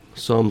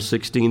Psalm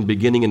 16,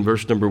 beginning in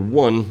verse number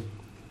 1.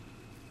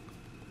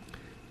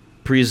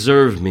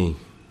 Preserve me.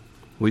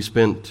 We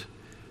spent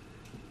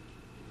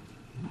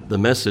the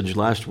message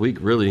last week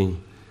really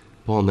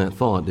upon that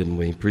thought, didn't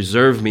we?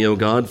 Preserve me, O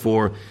God,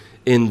 for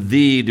in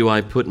Thee do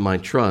I put my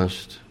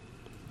trust.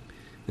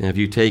 Now, if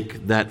you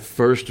take that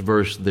first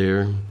verse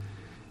there,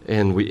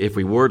 and if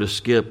we were to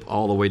skip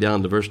all the way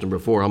down to verse number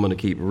 4, I'm going to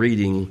keep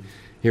reading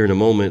here in a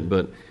moment,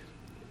 but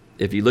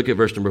if you look at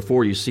verse number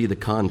 4, you see the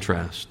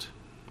contrast.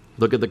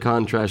 Look at the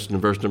contrast in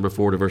verse number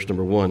 4 to verse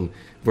number 1.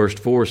 Verse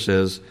 4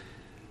 says,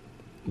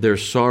 their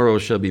sorrow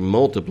shall be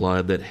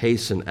multiplied that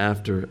hasten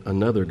after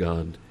another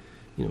God.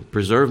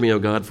 Preserve me, O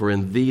God, for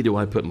in Thee do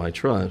I put my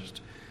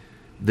trust.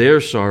 Their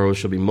sorrow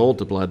shall be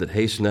multiplied that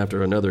hasten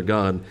after another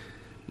God.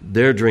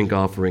 Their drink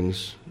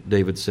offerings,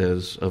 David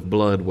says, of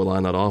blood will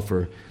I not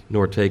offer,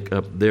 nor take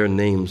up their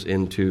names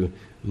into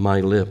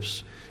my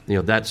lips.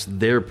 That's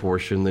their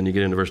portion. Then you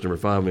get into verse number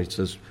 5, and he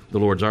says, the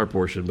Lord's our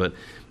portion. But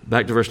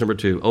back to verse number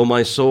 2. O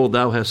my soul,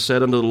 thou hast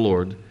said unto the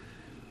Lord,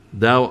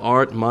 thou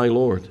art my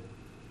Lord.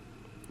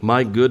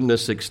 My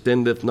goodness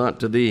extendeth not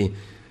to thee,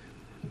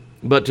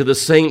 but to the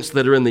saints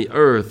that are in the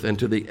earth, and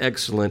to the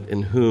excellent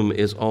in whom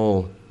is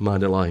all my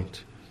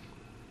delight.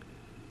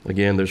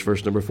 Again, there's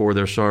verse number 4.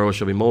 Their sorrow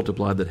shall be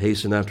multiplied that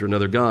hasten after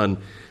another God.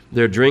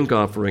 Their drink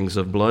offerings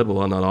of blood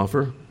will I not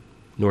offer,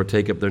 nor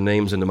take up their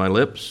names into my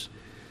lips.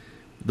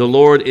 The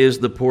Lord is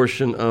the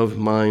portion of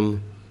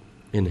mine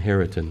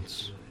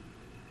inheritance,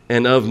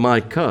 and of my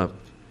cup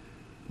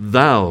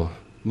thou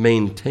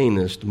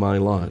maintainest my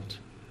lot.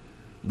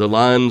 The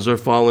lines are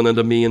fallen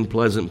unto me in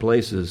pleasant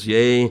places.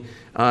 Yea,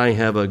 I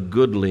have a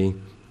goodly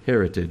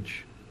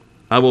heritage.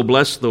 I will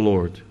bless the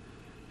Lord,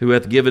 who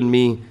hath given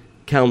me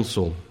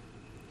counsel.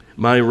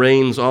 My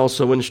reins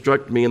also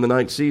instruct me in the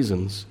night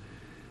seasons.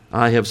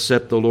 I have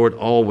set the Lord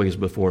always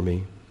before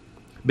me.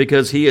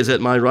 Because he is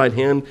at my right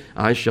hand,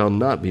 I shall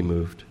not be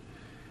moved.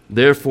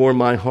 Therefore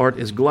my heart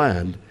is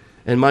glad,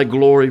 and my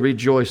glory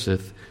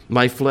rejoiceth.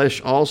 My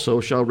flesh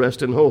also shall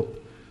rest in hope.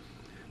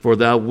 For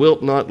thou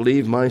wilt not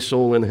leave my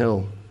soul in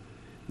hell,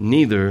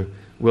 neither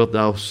wilt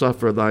thou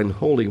suffer thine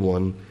Holy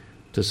One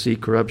to see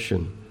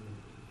corruption.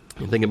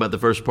 You think about the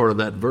first part of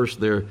that verse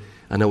there.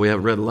 I know we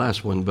haven't read the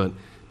last one, but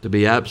to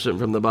be absent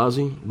from the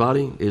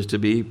body is to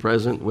be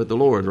present with the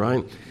Lord,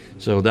 right?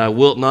 So thou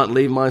wilt not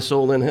leave my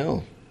soul in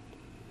hell.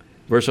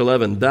 Verse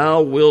 11,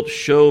 thou wilt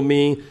show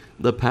me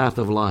the path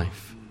of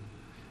life.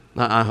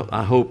 Now,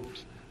 I hope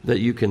that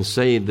you can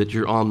say that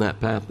you're on that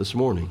path this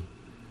morning.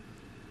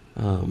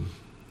 The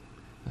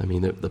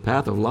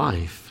path of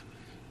life,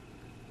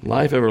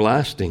 life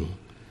everlasting,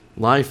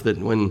 life that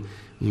when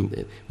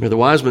the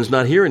wise man's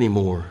not here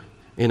anymore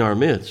in our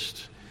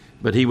midst,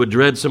 but he would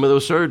dread some of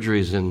those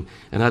surgeries. And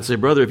I'd say,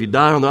 brother, if you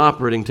die on the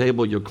operating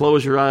table, you'll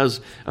close your eyes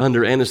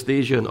under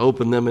anesthesia and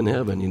open them in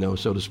heaven,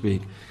 so to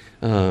speak.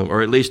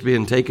 Or at least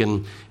being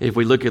taken. If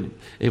we look at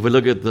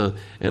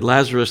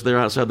Lazarus there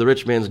outside the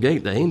rich man's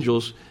gate, the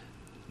angels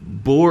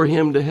bore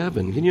him to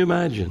heaven. Can you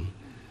imagine?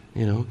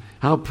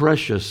 How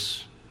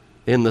precious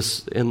in the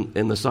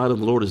sight of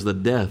the Lord is the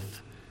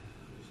death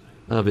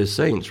of his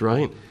saints,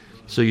 right?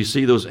 So you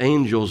see those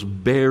angels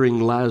bearing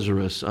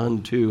Lazarus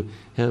unto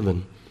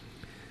heaven.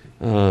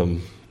 Thou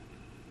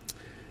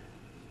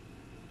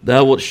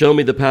wilt show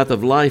me the path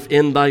of life.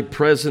 In thy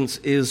presence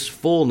is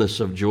fullness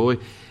of joy.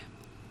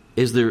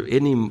 Is there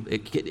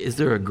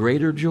a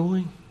greater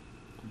joy?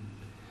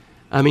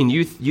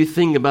 You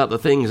think about the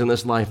things in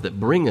this life that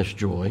bring us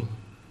joy.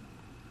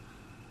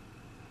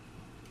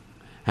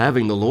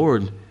 Having the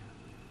Lord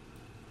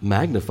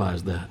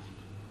magnifies that,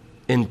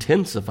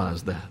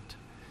 intensifies that.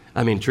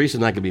 Teresa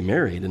and I could be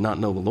married and not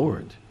know the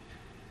Lord.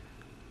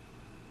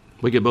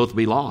 We could both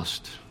be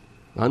lost,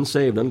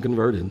 unsaved,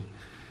 unconverted,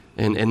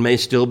 and may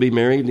still be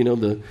married,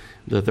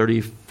 the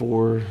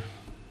 34,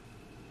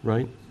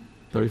 right?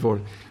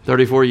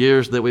 34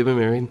 years that we've been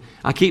married.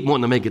 I keep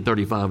wanting to make it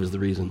 35 is the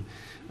reason.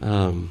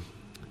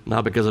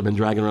 Not because I've been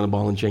dragging around a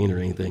ball and chain or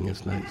anything.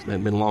 It's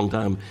been a long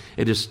time.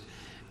 It just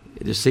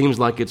seems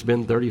like it's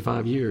been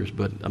 35 years.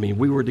 But,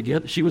 we were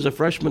together. She was a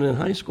freshman in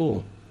high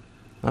school.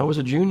 I was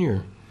a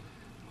junior.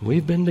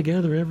 We've been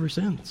together ever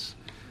since,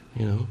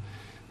 my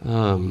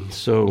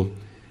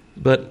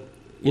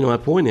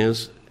point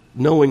is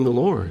knowing the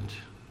Lord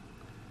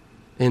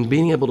and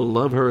being able to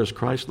love her as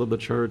Christ loved the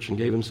church and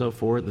gave himself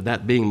for it,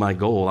 that being my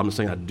goal. I'm not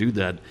saying I do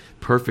that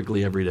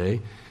perfectly every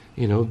day,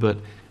 but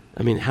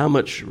how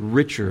much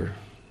richer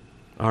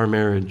our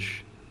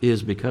marriage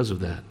is because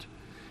of that.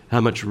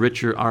 How much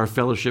richer our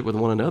fellowship with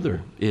one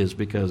another is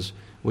because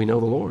we know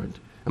the Lord.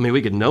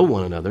 We could know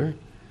one another.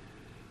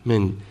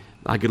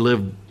 I could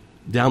live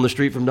down the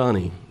street from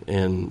Donnie,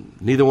 and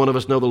neither one of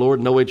us know the Lord,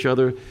 know each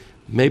other,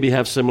 maybe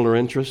have similar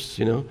interests,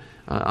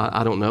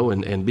 I don't know,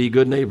 and be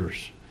good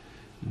neighbors.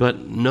 But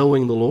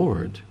knowing the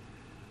Lord,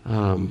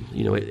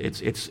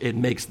 it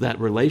makes that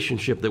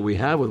relationship that we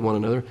have with one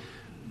another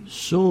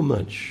so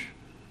much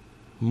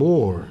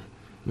more.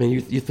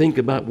 You think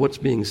about what's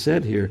being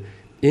said here.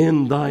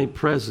 In thy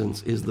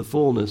presence is the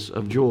fullness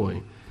of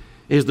joy.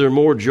 Is there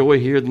more joy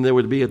here than there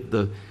would be at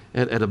the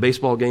at a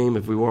baseball game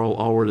if we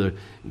all were to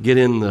get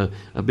in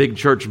a big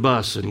church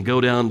bus and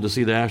go down to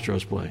see the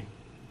Astros play?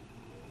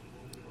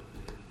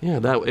 Yeah,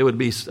 that it would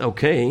be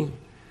okay,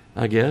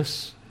 I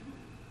guess.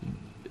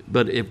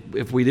 But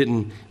if we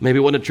didn't, maybe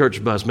it wasn't a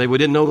church bus, maybe we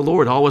didn't know the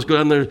Lord, always go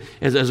down there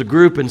as a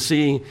group and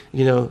see,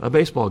 a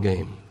baseball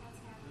game.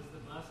 Does the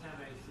bus have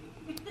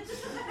AC?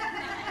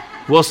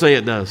 We'll say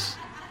it does.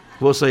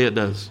 We'll say it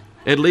does.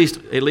 At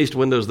least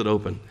windows that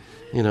open,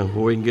 where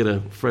we can get a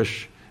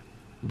fresh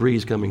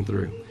breeze coming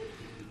through.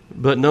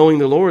 But knowing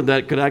the Lord,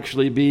 that could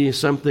actually be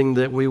something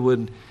that we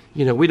would,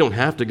 we don't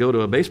have to go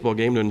to a baseball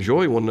game to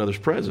enjoy one another's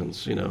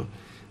presence,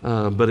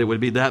 but it would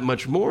be that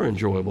much more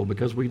enjoyable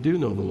because we do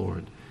know the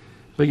Lord.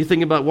 But you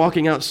think about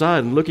walking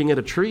outside and looking at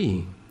a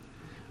tree,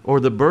 or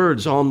the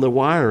birds on the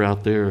wire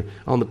out there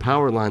on the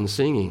power line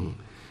singing,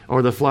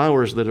 or the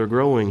flowers that are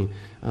growing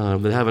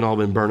that haven't all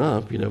been burnt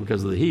up,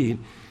 because of the heat.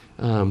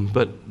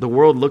 But the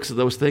world looks at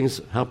those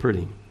things, how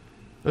pretty.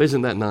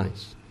 Isn't that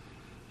nice?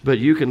 But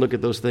you can look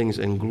at those things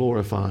and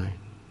glorify.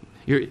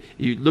 You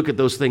look at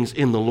those things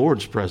in the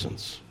Lord's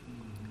presence.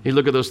 You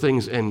look at those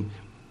things and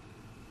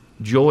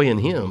joy in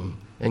Him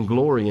and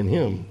glory in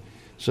Him.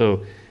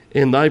 So,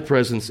 in Thy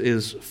presence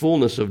is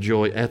fullness of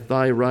joy. At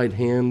Thy right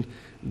hand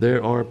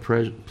there are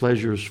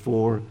pleasures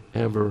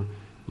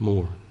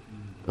forevermore.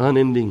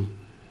 Unending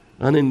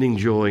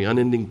joy,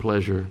 unending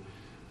pleasure,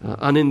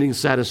 unending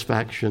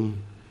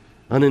satisfaction,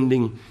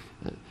 unending,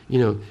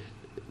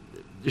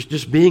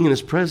 just being in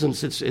His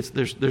presence.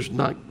 There's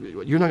not,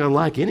 you're not going to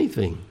lack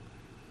anything.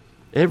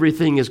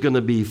 Everything is going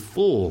to be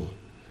full.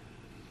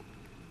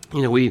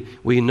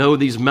 We know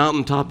these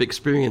mountaintop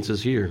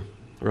experiences here,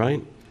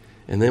 right?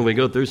 And then we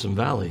go through some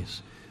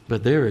valleys.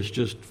 But there is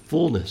just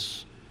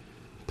fullness,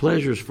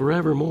 pleasures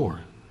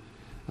forevermore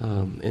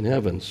in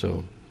heaven.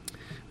 So,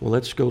 well,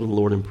 let's go to the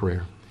Lord in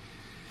prayer.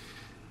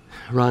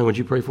 Ryan, would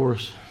you pray for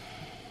us?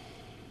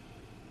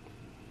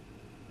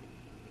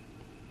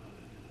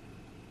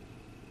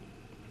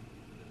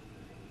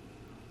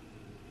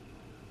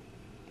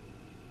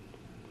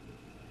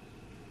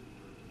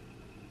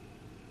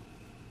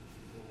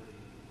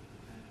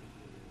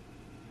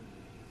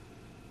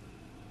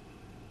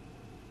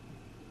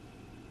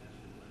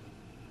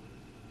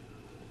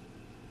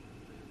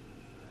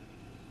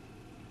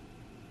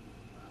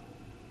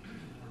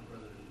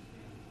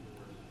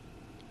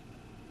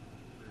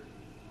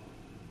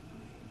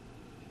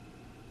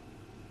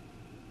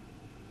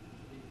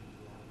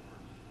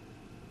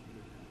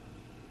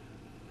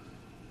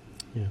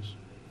 Yes.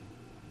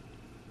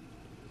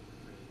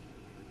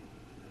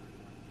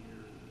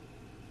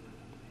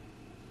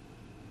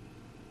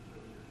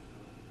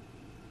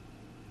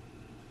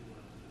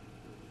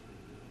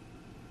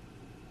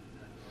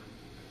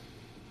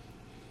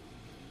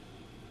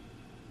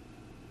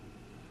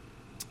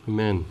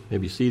 Amen. May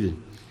be seated.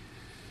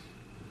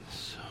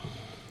 So,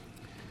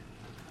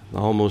 I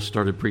almost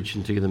started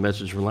preaching to you the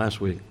message from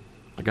last week.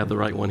 I got the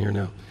right one here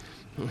now.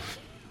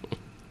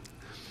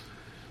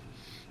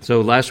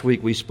 So last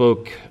week we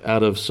spoke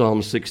out of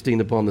Psalm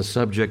 16 upon the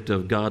subject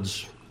of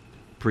God's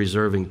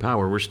preserving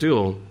power. We're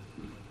still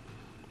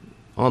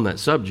on that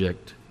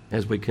subject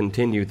as we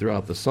continue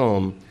throughout the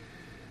psalm.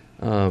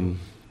 But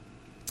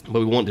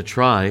we want to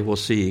try. We'll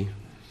see.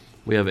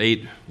 We have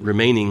 8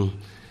 remaining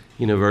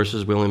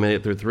verses. We only made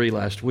it through 3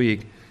 last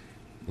week.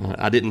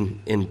 I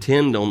didn't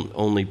intend on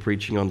only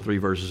preaching on 3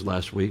 verses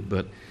last week,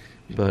 but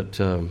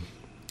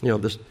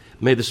this,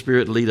 may the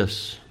Spirit lead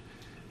us.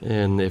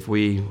 And if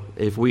we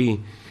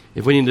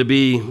need to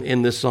be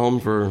in this psalm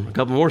for a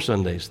couple more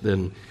Sundays,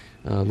 then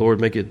Lord,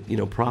 make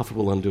it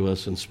profitable unto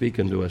us and speak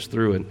unto us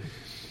through it.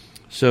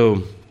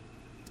 So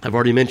I've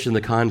already mentioned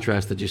the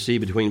contrast that you see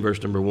between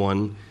verse number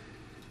 1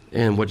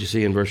 and what you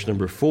see in verse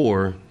number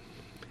 4.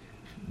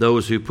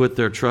 Those who put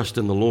their trust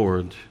in the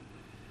Lord,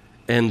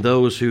 and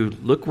those who,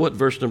 look what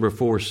verse number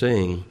 4 is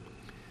saying,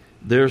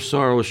 their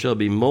sorrows shall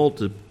be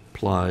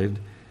multiplied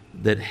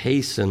that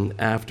hasten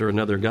after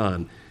another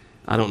God.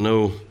 I don't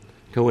know,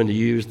 Cohen, do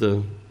you use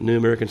the New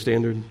American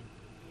Standard? ESV.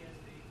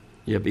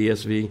 You have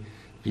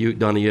ESV.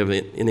 Donna, you have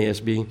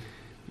NASB.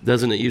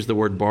 Doesn't it use the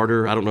word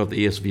barter? I don't know if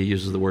the ESV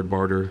uses the word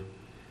barter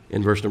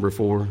in verse number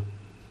 4.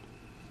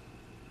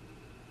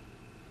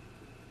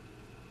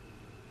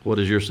 What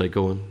does yours say,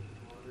 Cohen?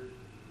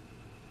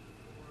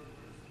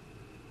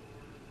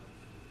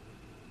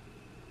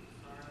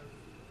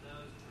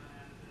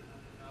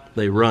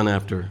 They run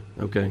after,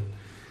 okay.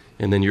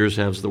 And then yours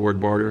has the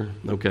word barter,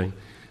 okay.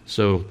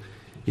 So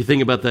you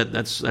think about that,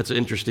 that's an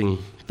interesting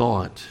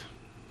thought.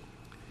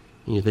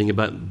 And you think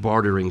about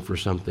bartering for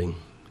something.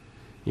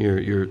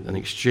 You're an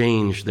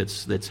exchange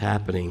that's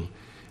happening.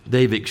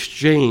 They've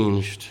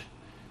exchanged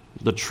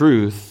the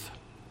truth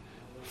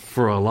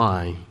for a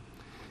lie.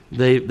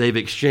 They've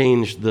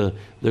exchanged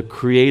the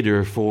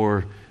creator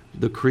for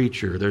the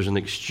creature. There's an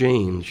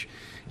exchange,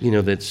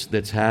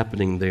 that's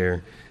happening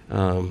there.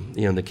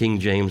 In the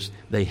King James,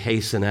 they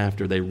hasten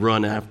after, they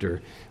run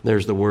after.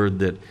 There's the word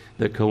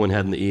that Cohen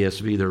had in the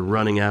ESV. They're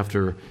running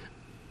after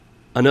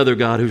another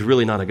God who's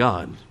really not a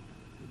God,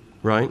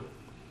 right?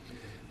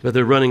 but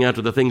they're running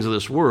after the things of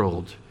this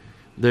world.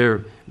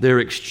 They're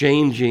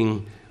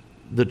exchanging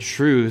the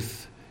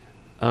truth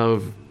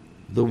of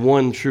the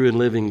one true and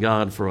living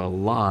God for a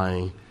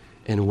lie,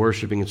 and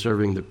worshiping and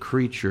serving the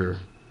creature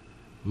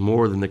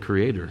more than the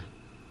Creator,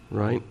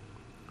 right?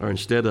 Or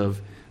instead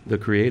of the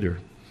Creator.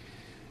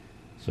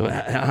 So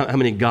how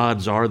many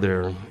gods are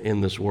there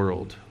in this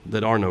world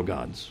that are no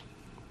gods?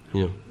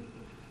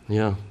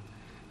 Yeah.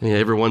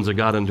 Everyone's a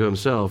god unto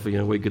himself.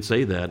 We could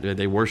say that.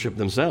 They worship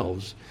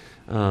themselves.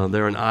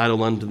 They're an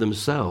idol unto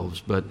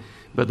themselves. But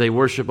they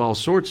worship all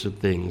sorts of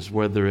things,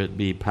 whether it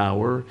be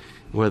power,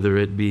 whether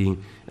it be,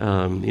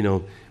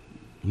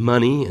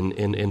 money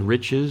and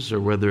riches, or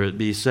whether it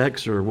be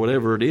sex or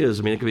whatever it is.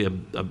 I mean, it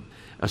could be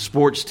a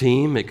sports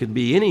team. It could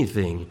be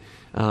anything.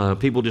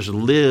 People just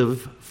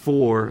live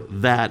for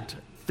that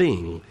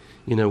thing,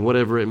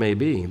 whatever it may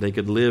be. They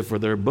could live for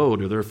their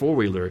boat or their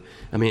four-wheeler.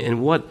 I mean,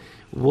 and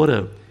what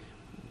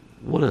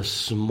a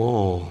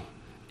small,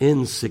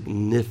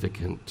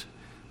 insignificant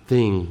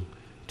thing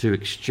to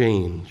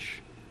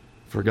exchange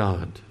for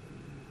God.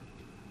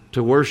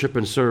 To worship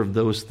and serve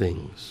those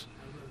things.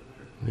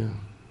 Yeah.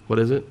 What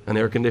is it? An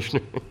air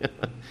conditioner?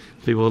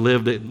 People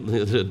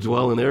that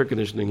dwell in air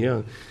conditioning,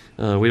 yeah.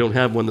 We don't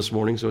have one this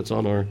morning, so it's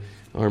on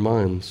our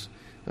minds.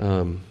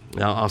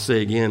 I'll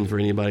say again for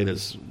anybody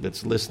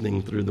that's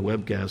listening through the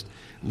webcast,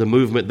 the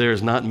movement there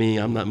is not me.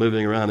 I'm not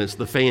moving around. It's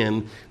the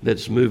fan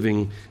that's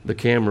moving the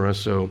camera.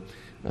 So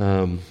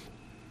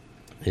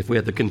if we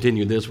have to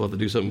continue this, we'll have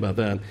to do something about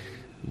that.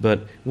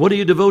 But what do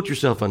you devote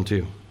yourself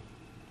unto?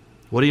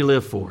 What do you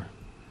live for?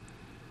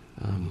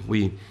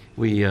 We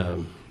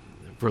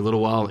for a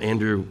little while,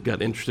 Andrew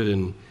got interested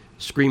in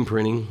screen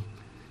printing. You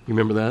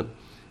remember that?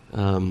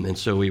 And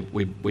so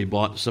we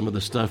bought some of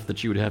the stuff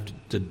that you would have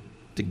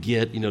to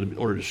get, in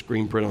order to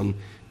screen print on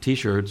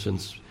T-shirts.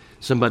 And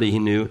somebody he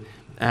knew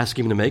asked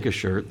him to make a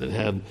shirt that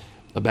had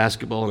a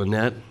basketball and a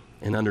net,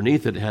 and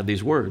underneath it had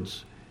these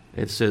words.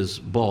 It says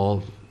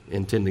ball,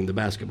 intending the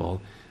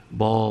basketball.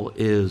 Ball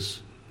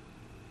is,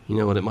 you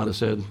know what it might have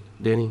said,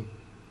 Danny?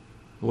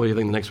 What do you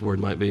think the next word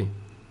might be?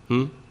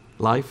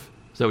 Life?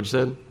 Is that what you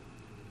said?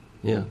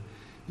 Yeah.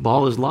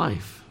 Ball is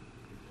life.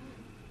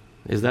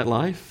 Is that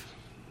life?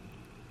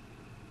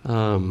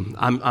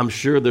 I'm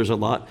sure there's a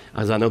lot,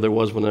 as I know there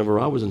was whenever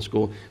I was in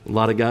school, a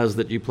lot of guys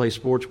that you play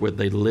sports with,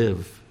 they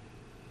live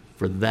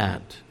for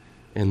that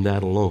and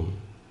that alone.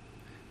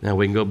 Now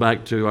we can go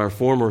back to our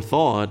former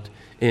thought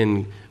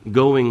in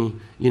going,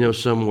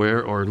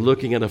 somewhere or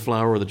looking at a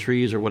flower or the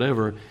trees or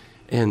whatever,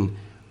 and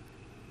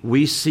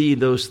we see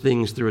those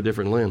things through a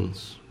different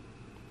lens.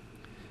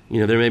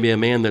 There may be a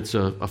man that's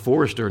a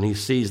forester and he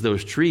sees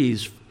those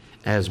trees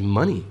as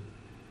money.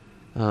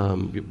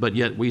 But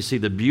yet we see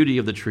the beauty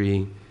of the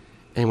tree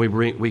and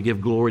we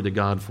give glory to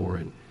God for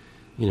it.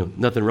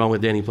 Nothing wrong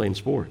with Danny playing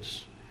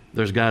sports.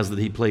 There's guys that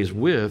he plays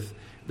with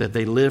that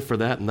they live for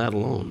that and that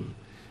alone.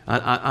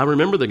 I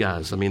remember the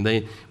guys. I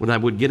mean, when I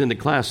would get into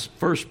class,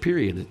 first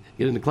period,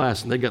 and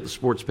they got the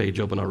sports page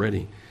open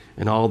already.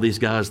 And all these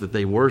guys that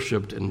they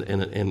worshipped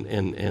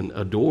and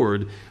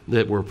adored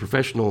that were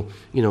professional,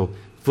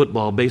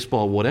 football,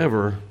 baseball,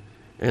 whatever,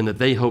 and that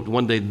they hoped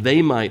one day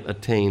they might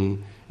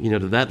attain, to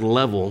that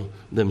level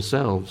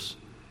themselves.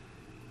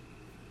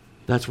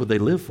 That's what they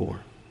live for.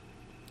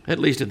 At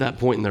least at that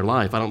point in their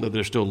life. I don't know if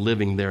they're still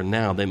living there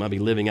now. They might be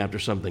living after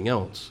something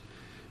else.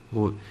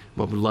 Well,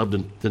 we'd love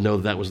to know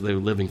that was they were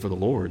living for the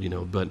Lord,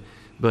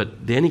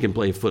 But Danny can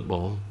play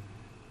football,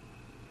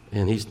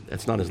 and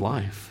that's not his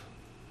life.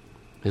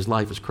 His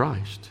life is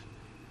Christ.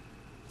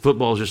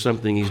 Football is just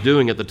something he's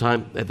doing at the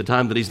time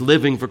that he's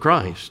living for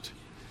Christ.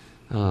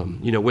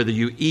 Whether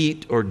you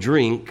eat or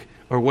drink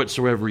or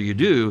whatsoever you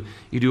do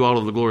all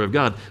of the glory of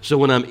God. So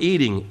when I'm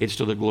eating, it's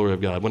to the glory of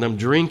God. When I'm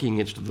drinking,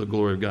 it's to the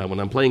glory of God. When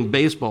I'm playing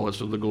baseball, it's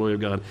to the glory of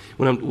God.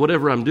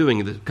 Whatever I'm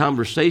doing, the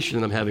conversation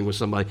that I'm having with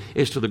somebody,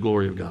 is to the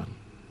glory of God.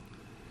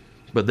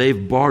 But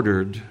they've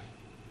bartered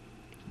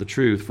the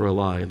truth for a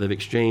lie. They've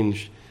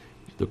exchanged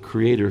the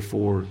Creator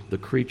for the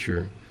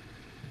creature.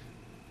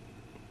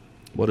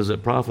 What does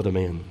it profit a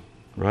man,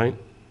 right?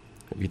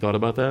 Have you thought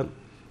about that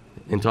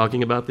in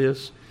talking about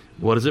this?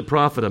 What does it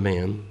profit a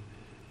man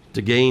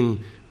to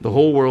gain the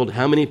whole world?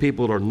 How many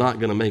people are not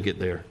going to make it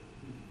there?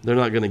 They're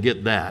not going to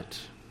get that.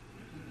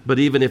 But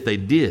even if they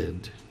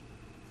did,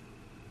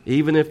 to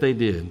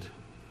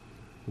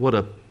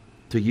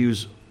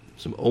use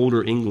some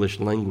older English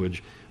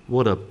language,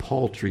 what a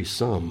paltry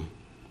sum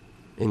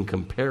in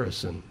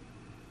comparison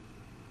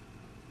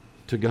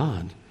to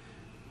God.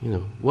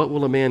 What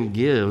will a man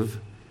give?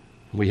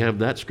 We have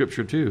that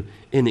scripture too.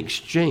 In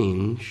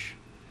exchange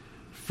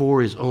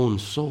for his own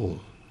soul.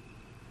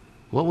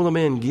 What will a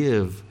man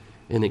give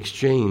in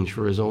exchange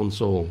for his own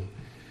soul?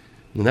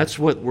 And that's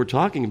what we're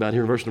talking about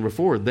here in verse number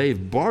 4.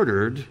 They've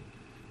bartered,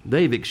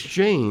 they've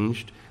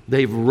exchanged,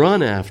 they've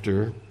run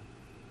after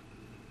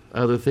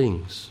other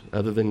things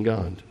other than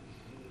God.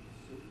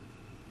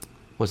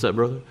 What's that,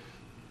 brother?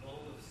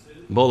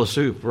 Bowl of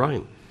soup,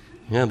 right.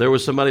 Yeah, there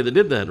was somebody that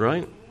did that,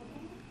 right?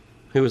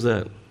 Who was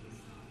that?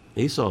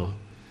 Esau.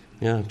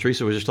 Yeah,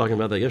 Teresa was just talking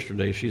about that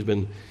yesterday. She's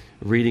been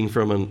reading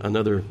from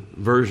another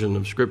version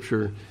of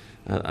Scripture.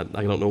 I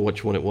don't know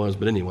which one it was,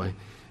 but anyway,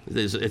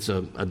 it's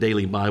a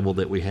daily Bible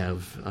that we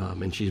have,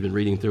 and she's been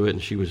reading through it,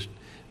 and she was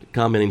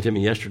commenting to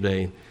me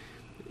yesterday,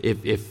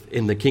 if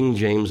in the King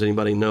James,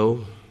 anybody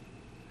know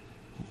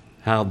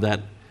how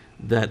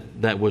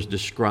that was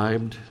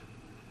described?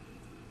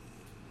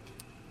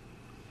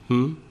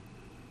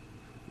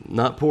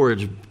 Not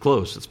porridge,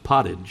 close, it's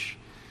pottage.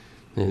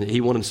 And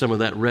he wanted some of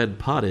that red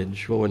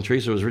pottage. Well, when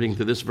Teresa was reading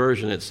through this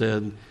version, it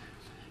said,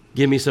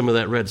 give me some of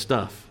that red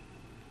stuff.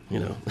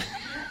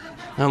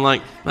 I'm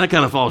like, that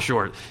kind of falls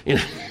short,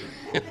 a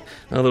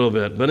little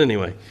bit. But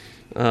anyway,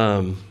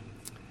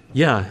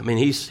 yeah, I mean,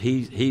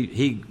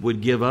 he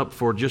would give up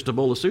for just a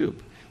bowl of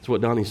soup. That's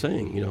what Donnie's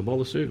saying, a bowl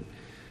of soup.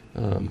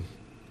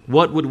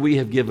 What would we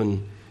have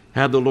given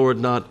had the Lord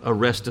not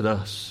arrested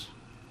us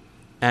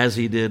as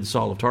he did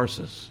Saul of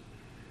Tarsus?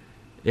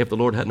 If the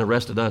Lord hadn't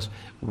arrested us,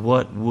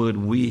 what would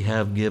we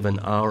have given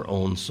our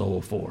own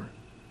soul for?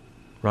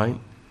 Right?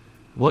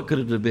 What could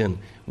it have been?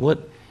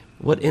 What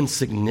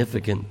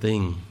insignificant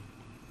thing?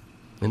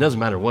 It doesn't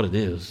matter what it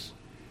is.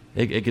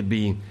 It could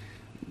be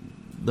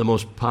the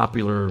most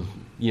popular,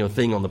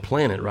 thing on the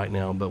planet right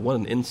now, but what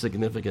an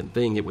insignificant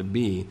thing it would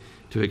be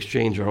to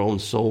exchange our own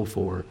soul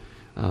for.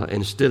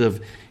 Instead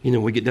of,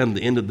 we get down to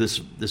the end of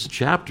this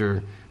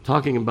chapter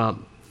talking about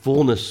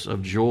fullness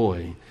of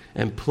joy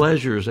and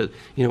pleasures,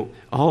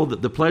 all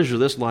the pleasure of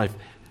this life,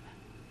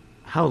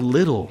 how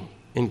little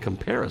in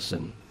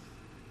comparison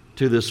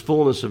to this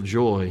fullness of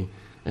joy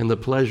and the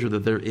pleasure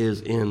that there is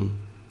in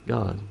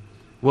God.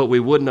 What we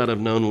would not have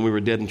known when we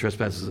were dead in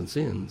trespasses and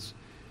sins.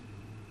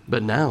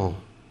 But now,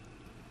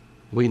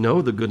 we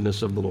know the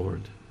goodness of the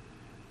Lord.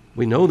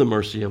 We know the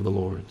mercy of the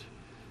Lord.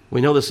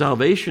 We know the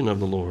salvation of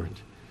the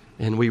Lord.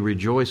 And we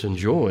rejoice and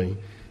joy,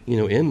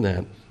 in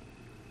that.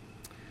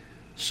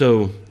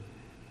 So,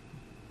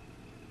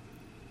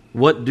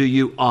 what do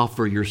you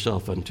offer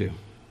yourself unto?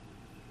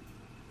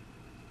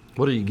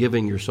 What are you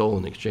giving your soul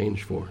in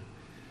exchange for?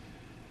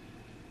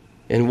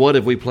 And what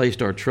have we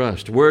placed our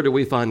trust? Where do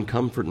we find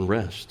comfort and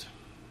rest?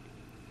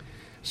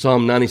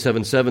 Psalm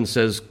 97:7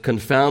 says,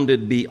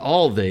 confounded be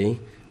all they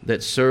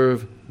that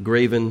serve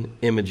graven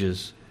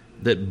images,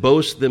 that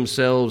boast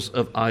themselves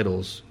of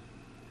idols.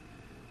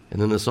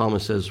 And then the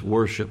psalmist says,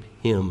 worship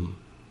him.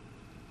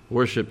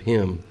 Worship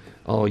him,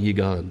 all ye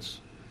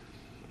gods.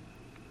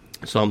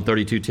 Psalm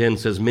 32:10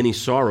 says, many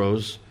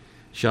sorrows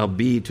shall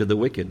be to the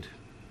wicked.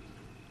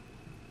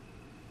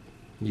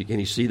 Can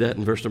you see that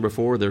in verse number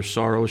 4? Their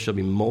sorrows shall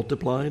be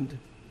multiplied.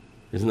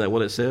 Isn't that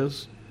what it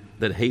says?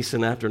 That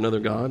hasten after another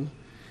god.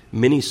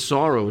 Many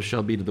sorrows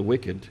shall be to the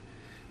wicked,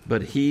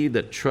 but he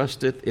that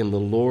trusteth in the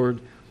Lord,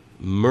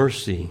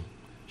 mercy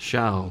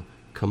shall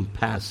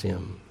compass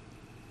him.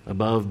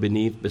 Above,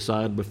 beneath,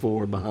 beside,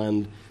 before,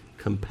 behind,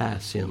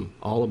 compass him.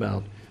 All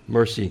about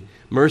mercy.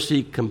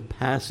 Mercy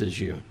compasses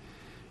you.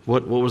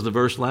 What was the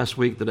verse last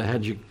week that I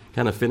had you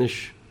kind of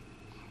finish?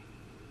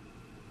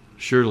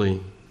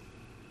 Surely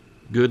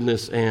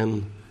goodness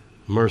and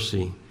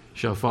mercy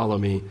shall follow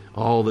me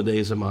all the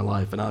days of my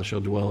life, and I shall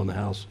dwell in the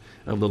house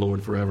of the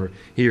Lord forever.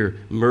 Here,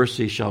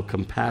 mercy shall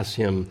compass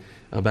him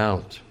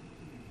about.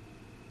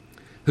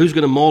 Who's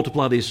going to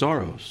multiply these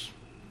sorrows?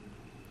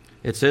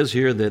 It says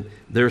here that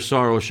their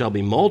sorrow shall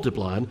be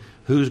multiplied.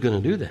 Who's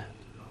going to do that?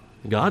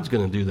 God's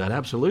going to do that,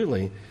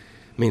 absolutely.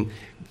 I mean,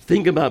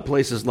 think about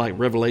places like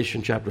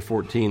Revelation chapter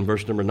 14,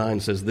 verse number 9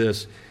 says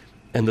this,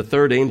 and the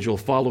third angel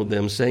followed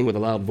them, saying with a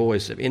loud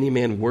voice, if any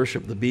man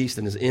worship the beast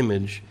in his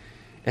image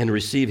and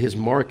receive his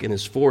mark in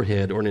his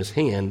forehead or in his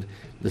hand,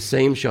 the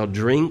same shall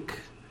drink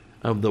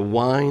of the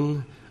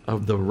wine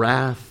of the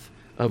wrath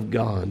of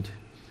God,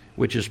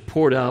 which is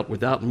poured out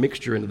without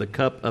mixture into the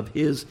cup of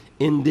his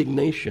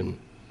indignation.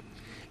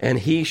 And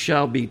he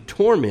shall be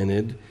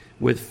tormented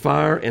with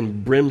fire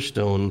and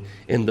brimstone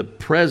in the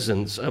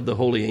presence of the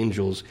holy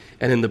angels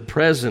and in the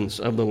presence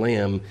of the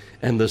Lamb,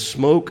 and the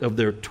smoke of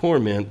their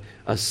torment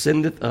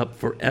ascendeth up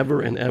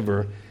forever and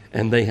ever,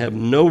 and they have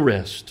no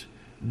rest,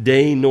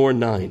 day nor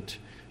night,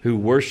 who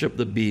worship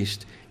the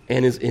beast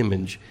and his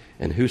image,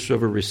 and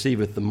whosoever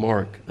receiveth the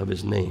mark of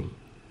his name.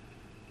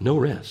 No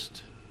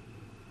rest.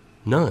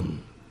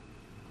 None.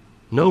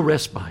 No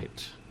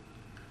respite.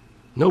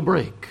 No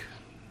break.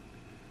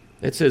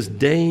 It says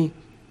day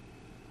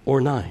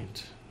or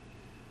night,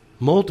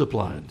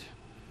 multiplied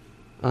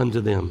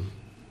unto them.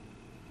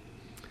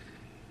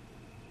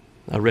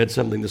 I read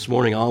something this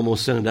morning. I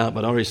almost sent it out,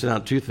 but I already sent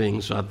out 2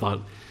 things, so I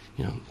thought,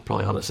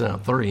 probably ought to send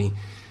out 3.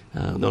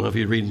 Don't know if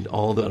you read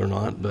all of that or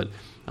not, but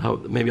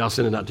maybe I'll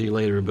send it out to you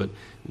later. But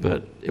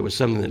it was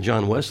something that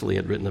John Wesley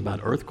had written about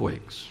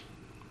earthquakes.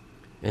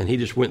 And he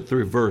just went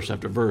through verse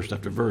after verse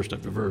after verse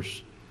after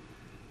verse,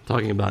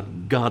 talking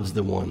about God's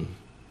the one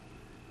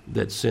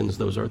that sends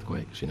those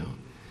earthquakes,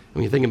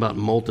 When you think about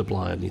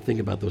multiplied, and you think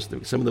about those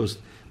things, some of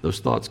those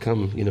thoughts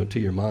come, to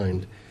your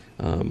mind.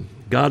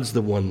 God's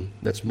the one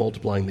that's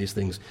multiplying these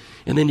things.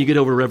 And then you get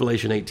over to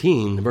Revelation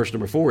 18, verse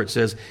number 4, it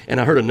says,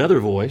 and I heard another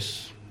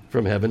voice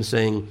from heaven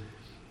saying,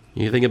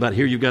 You think about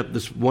here, you've got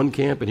this one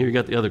camp, and here you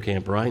got the other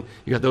camp, right?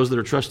 You got those that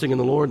are trusting in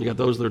the Lord, and you got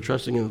those that are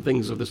trusting in the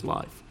things of this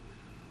life.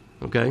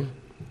 Okay?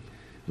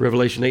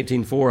 Revelation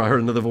 18:4, I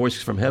heard another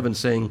voice from heaven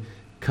saying,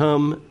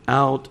 "Come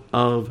out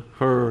of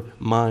her,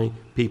 my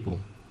people."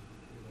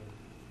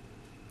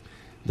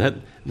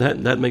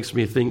 That makes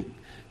me think,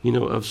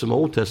 of some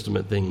Old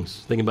Testament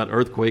things. Thinking about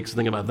earthquakes,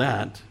 thinking about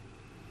that.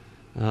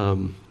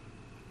 And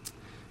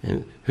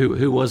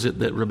who was it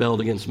that rebelled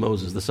against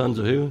Moses? The sons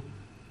of who?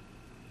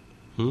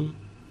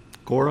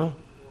 Korah?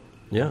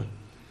 Yeah.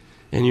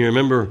 And you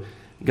remember,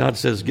 God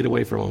says, get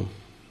away from them.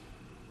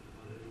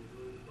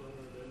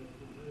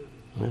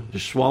 Yeah,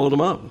 just swallowed them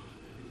up.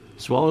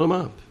 Swallowed them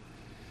up.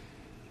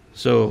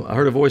 So I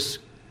heard a voice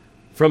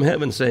from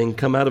heaven saying,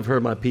 "Come out of her,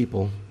 my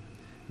people,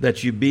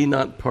 that you be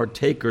not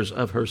partakers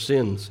of her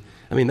sins."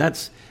 I mean,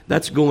 that's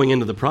going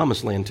into the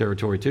promised land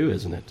territory too,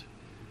 isn't it?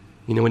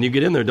 When you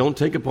get in there, don't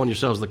take upon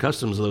yourselves the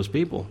customs of those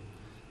people,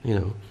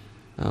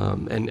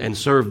 and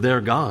serve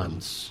their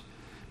gods.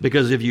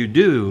 Because if you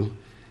do,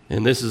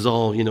 and this is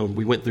all,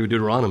 we went through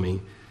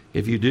Deuteronomy,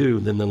 if you do,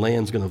 then the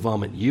land's going to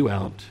vomit you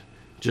out,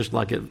 just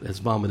like it has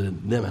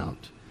vomited them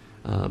out,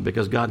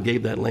 because God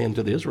gave that land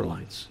to the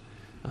Israelites.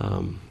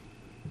 And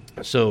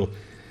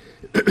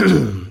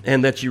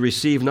that you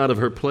receive not of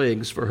her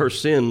plagues, for her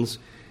sins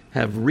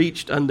have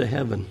reached unto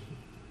heaven.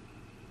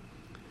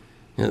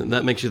 And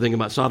that makes you think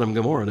about Sodom and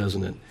Gomorrah,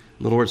 doesn't it?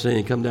 The Lord's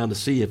saying, "Come down to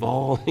see if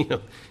all,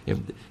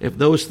 if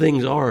those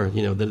things are,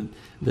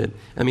 that.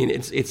 I mean,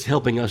 it's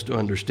helping us to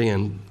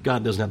understand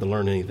God doesn't have to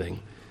learn anything,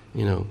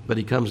 but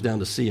He comes down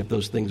to see if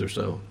those things are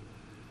so.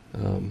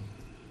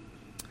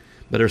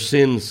 But her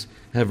sins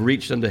have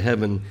reached unto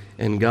heaven,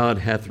 and God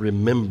hath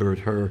remembered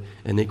her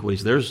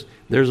iniquities." There's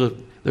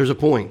a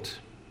point,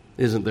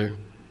 isn't there,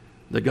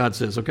 that God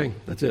says, "Okay,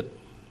 that's it,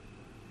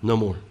 no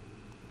more."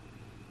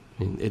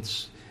 I mean,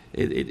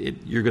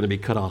 you're going to be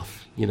cut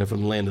off,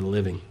 from the land of the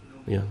living.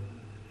 Yeah,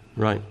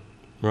 right.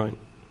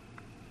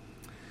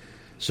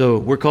 So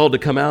we're called to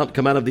come out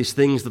of these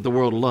things that the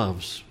world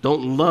loves.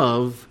 Don't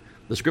love.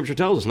 The Scripture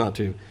tells us not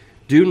to.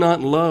 Do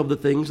not love the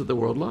things that the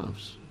world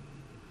loves.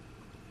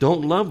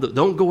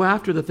 Don't go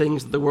after the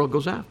things that the world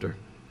goes after.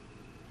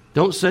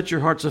 Don't set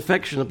your heart's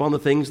affection upon the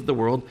things that the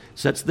world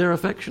sets their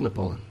affection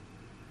upon.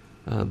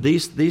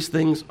 These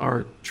things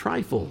are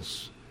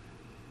trifles.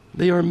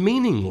 They are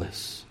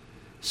meaningless.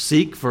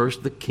 Seek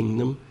first the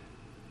kingdom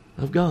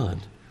of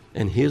God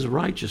and His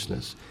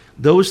righteousness.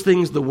 Those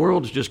things the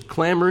world's just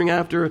clamoring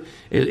after,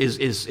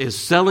 is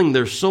selling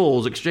their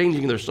souls,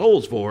 exchanging their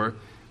souls for.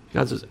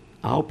 God says,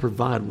 "I'll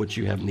provide what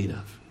you have need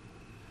of."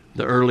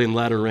 The early and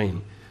latter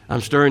rain.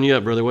 I'm stirring you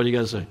up, brother. What do you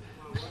got to say?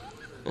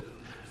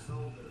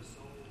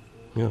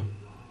 Yeah.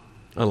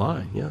 A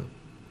lie, yeah.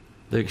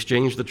 They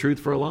exchanged the truth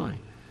for a lie.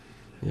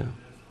 Yeah.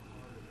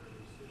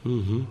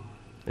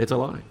 It's a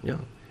lie, yeah.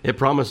 It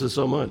promises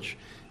so much,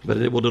 but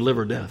it will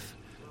deliver death.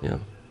 Yeah.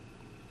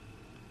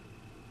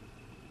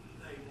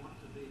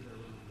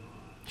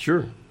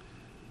 Sure.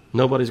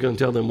 Nobody's going to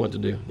tell them what to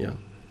do. Yeah.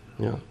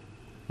 They're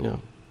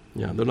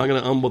not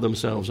going to humble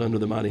themselves under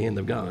the mighty hand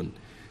of God.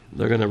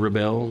 They're going to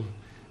rebel,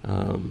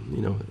 at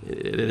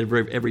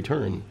every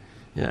turn.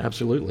 Yeah,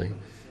 absolutely.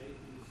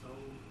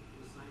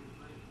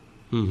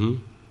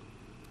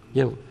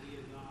 Yeah.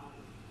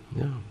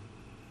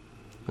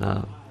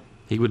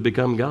 He would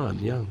become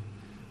God. Yeah.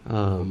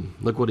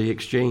 Look what he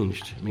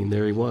exchanged. I mean,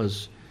 there he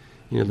was.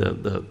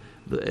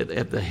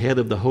 At the head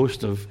of the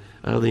host of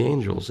the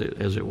angels,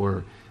 as it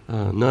were.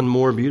 None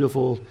more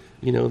beautiful,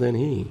 than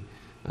he.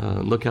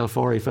 Look how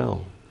far he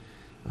fell.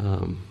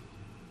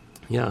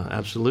 Yeah,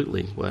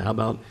 absolutely. Well, how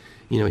about,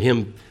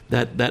 him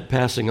that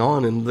passing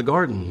on in the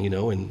garden,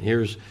 and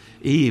here's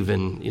Eve,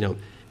 and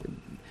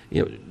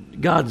you're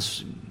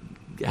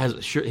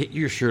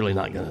surely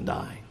not going to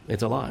die.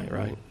 It's a lie,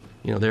 right?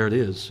 There it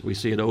is. We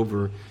see it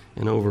over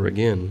and over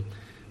again.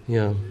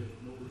 Yeah.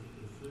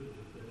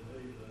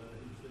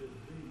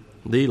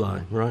 The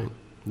lie, right?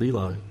 The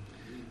lie.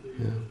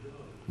 Yeah.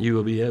 You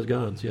will be as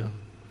gods, yeah.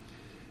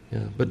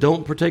 Yeah. But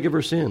don't partake of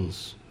her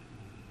sins.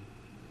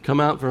 Come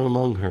out from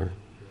among her.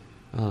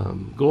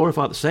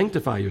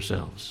 Sanctify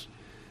yourselves.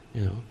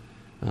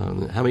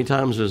 How many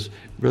times has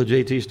Brother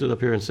JT stood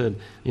up here and said,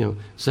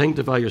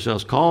 sanctify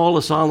yourselves, call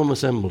a solemn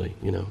assembly,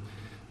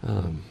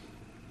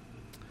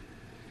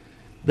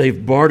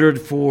 They've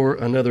bartered for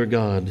another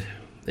god,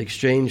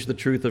 exchanged the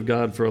truth of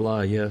God for a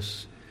lie,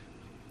 yes.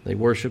 They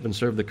worship and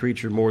serve the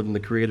creature more than the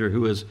Creator,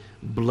 who is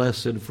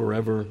blessed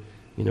forever.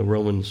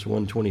 Romans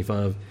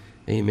 1:25,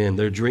 amen.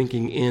 They're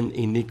drinking in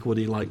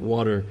iniquity like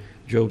water,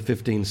 Job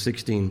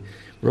 15:16.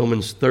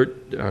 Romans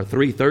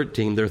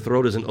 3:13, their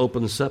throat is an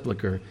open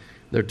sepulchre.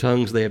 Their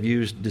tongues they have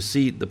used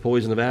deceit, the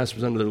poison of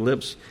asps under their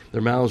lips.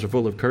 Their mouths are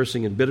full of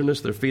cursing and bitterness.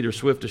 Their feet are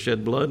swift to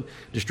shed blood.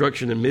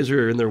 Destruction and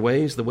misery are in their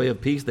ways. The way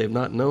of peace they have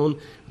not known.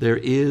 There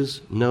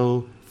is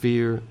no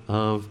fear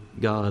of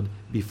God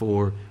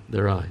before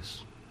their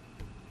eyes.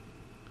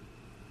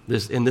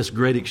 In this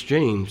great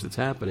exchange that's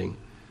happening,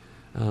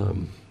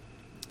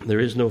 there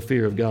is no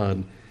fear of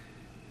God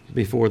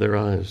before their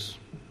eyes.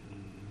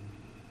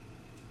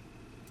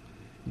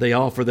 They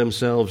offer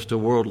themselves to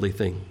worldly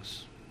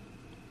things,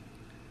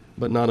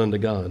 but not unto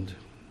God.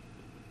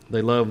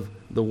 They love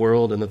the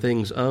world and the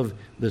things of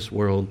this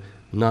world,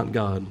 not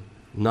God,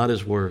 not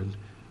His Word,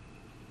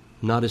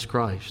 not His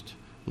Christ,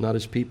 not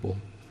His people.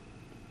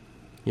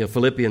 You know,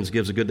 Philippians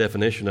gives a good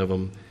definition of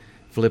them.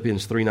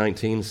 Philippians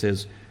 3:19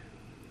 says,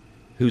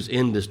 whose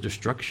end is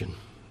destruction.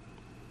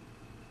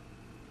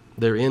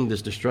 Their end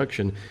is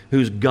destruction.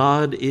 Whose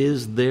God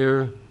is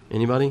their,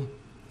 anybody?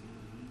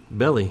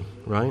 Belly,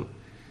 right?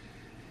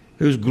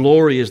 Whose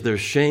glory is their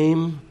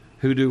shame.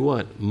 Who do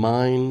what?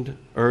 Mind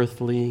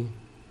earthly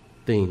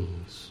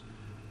things.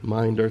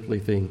 Mind earthly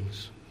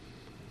things.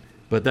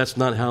 But that's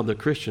not how the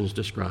Christian's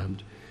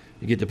described.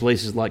 You get to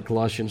places like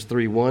Colossians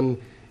 3:1,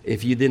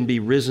 if you then be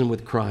risen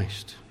with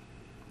Christ,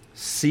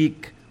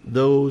 seek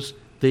those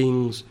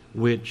things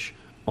which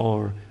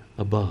are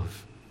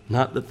above.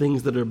 Not the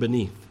things that are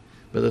beneath,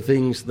 but the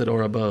things that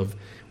are above.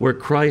 Where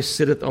Christ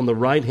sitteth on the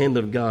right hand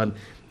of God,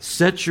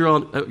 set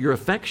your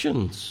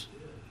affections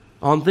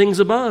on things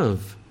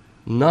above,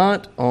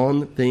 not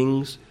on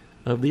things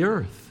of the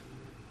earth.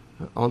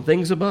 On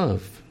things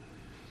above.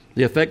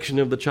 The affection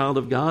of the child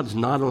of God is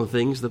not on the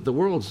things that the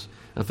world's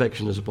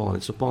affection is upon.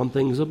 It's upon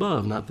things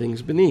above, not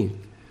things beneath.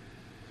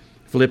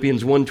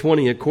 Philippians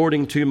 1:20,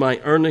 according to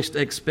my earnest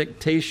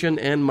expectation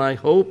and my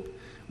hope,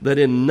 that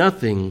in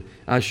nothing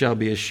I shall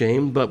be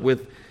ashamed, but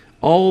with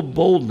all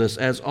boldness,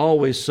 as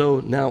always, so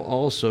now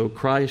also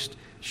Christ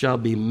shall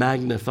be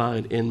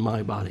magnified in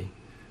my body.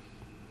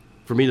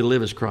 For me to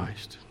live is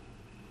Christ,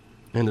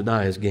 and to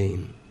die is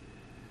gain.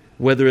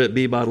 Whether it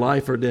be by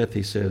life or death,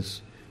 he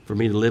says, for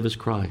me to live is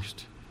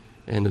Christ,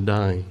 and to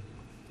die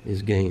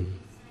is gain.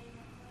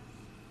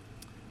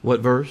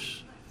 What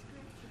verse?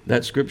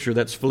 That scripture,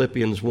 that's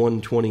Philippians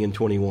 1:20 and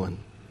 21.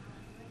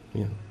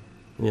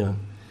 Yeah.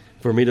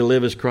 For me to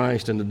live is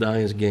Christ, and to die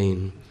is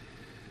gain.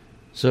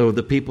 So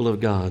the people of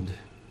God,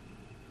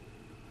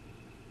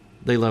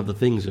 they love the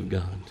things of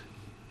God.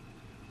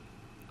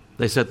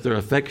 They set their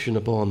affection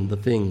upon the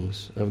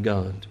things of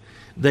God.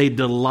 They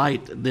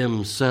delight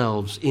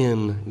themselves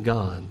in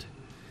God.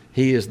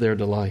 He is their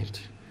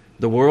delight.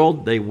 The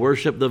world, they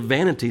worship the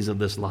vanities of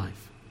this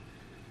life.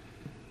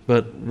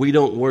 But we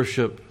don't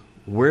worship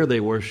where they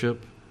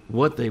worship,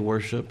 what they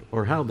worship,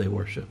 or how they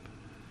worship.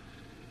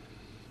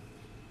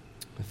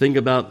 Think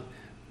about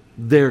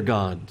their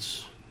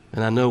gods.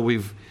 And I know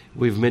we've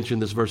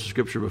mentioned this verse of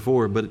Scripture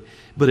before, but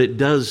it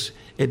does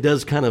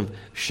kind of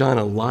shine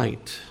a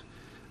light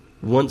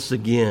once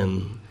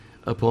again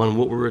upon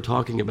what we were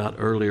talking about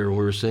earlier when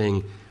we were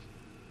saying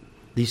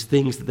these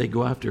things that they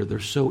go after, they're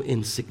so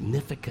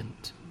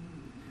insignificant.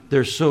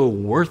 They're so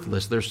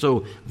worthless. They're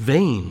so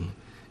vain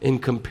in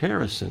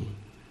comparison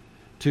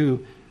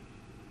to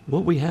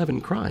what we have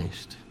in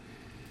Christ.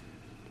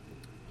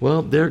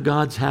 Well, their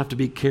gods have to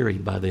be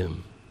carried by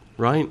them,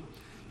 right?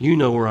 You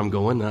know where I'm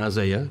going,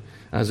 Isaiah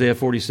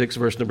 46,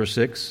 verse number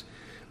 6.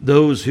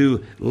 Those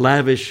who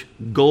lavish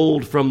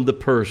gold from the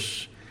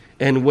purse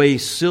and weigh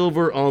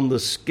silver on the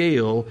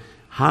scale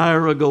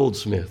hire a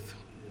goldsmith,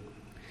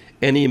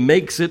 and he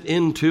makes it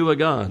into a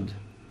god.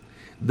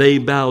 They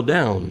bow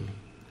down.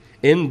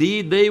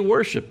 Indeed, they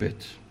worship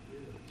it.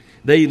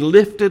 They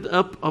lift it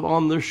up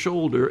on their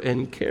shoulder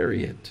and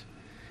carry it.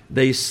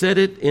 They set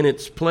it in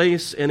its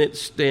place, and it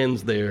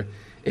stands there.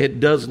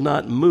 It does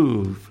not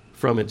move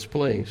from its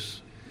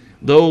place.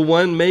 Though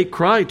one may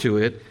cry to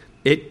it,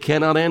 it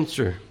cannot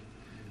answer.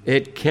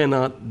 It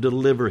cannot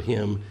deliver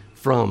him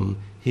from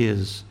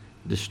his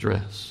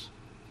distress.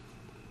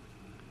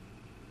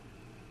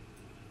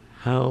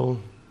 How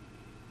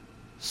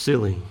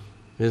silly,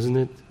 isn't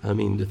it? I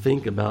mean, to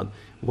think about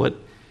what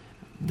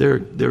they're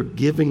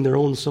giving their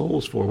own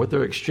souls for, what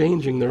they're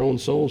exchanging their own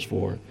souls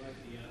for. Like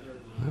the other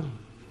one,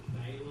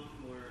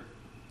 Balaam, where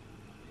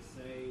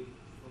they say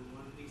from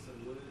one piece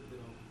of wood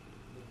they'll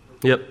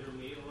prepare their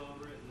meal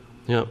over it,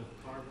 and they'll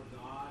carve a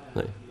god out of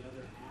the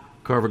other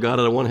half. Carve a god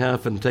out of one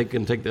half and take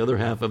the other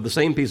half of the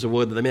same piece of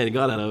wood that they made a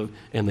god out of,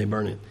 and they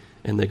burn it,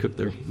 and they cook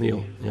their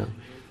meal. Yeah,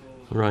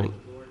 right.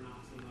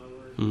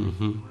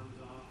 Mm-hmm.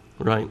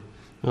 Right.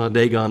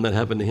 Dagon, that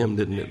happened to him,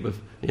 didn't it?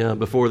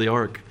 Before the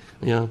ark.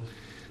 Yeah.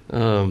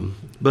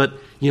 But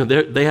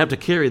they have to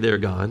carry their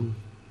God.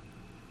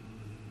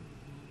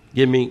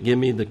 Give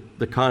me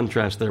the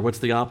contrast there. What's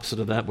the opposite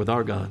of that with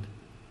our God?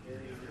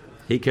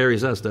 He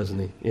carries us, doesn't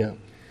he? Yeah.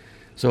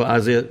 So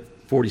Isaiah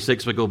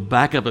 46, we go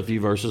back up a few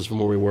verses from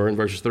where we were in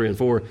verses 3 and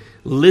 4.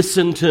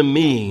 Listen to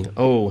me,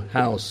 O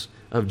house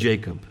of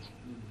Jacob,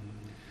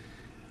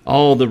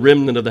 all the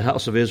remnant of the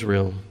house of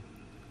Israel.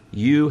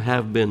 You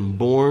have been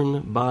born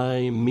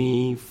by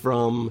me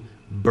from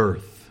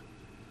birth,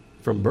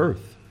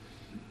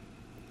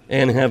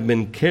 and have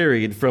been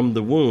carried from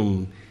the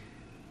womb.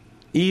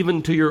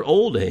 Even to your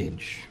old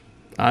age,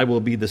 I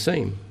will be the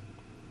same.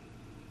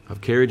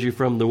 I've carried you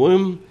from the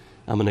womb.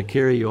 I'm going to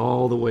carry you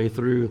all the way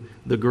through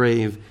the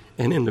grave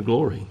and into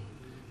glory.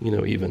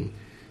 Even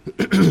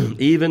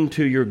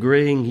to your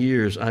graying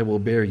years, I will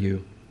bear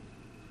you.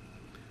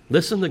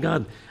 Listen to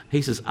God.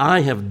 He says,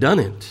 I have done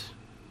it.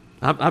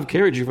 I've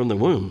carried you from the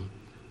womb.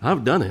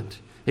 I've done it.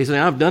 He's saying,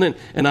 I've done it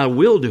and I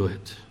will do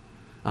it.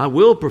 I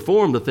will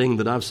perform the thing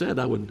that I've said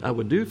I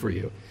would do for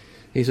you.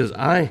 He says,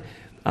 I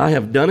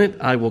have done it.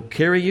 I will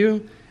carry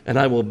you and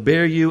I will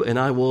bear you and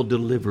I will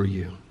deliver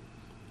you.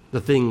 The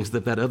things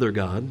that other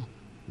God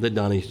that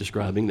Donnie's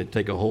describing, that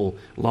take a whole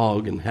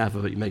log and half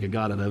of it you make a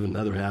god out of, and the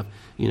other half,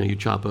 you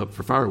chop up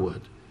for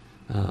firewood.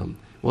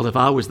 Well, if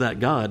I was that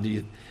God,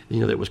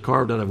 that was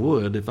carved out of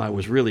wood, if I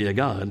was really a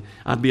God,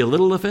 I'd be a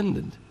little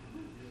offended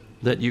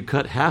that you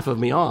cut half of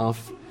me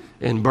off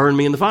and burn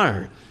me in the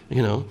fire.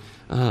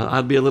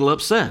 I'd be a little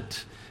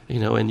upset,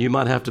 and you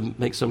might have to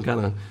make some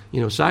kind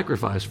of,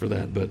 sacrifice for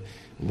that.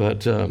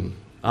 But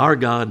our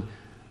God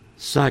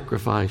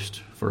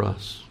sacrificed for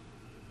us,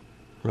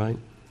 right?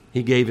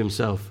 He gave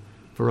himself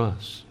for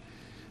us.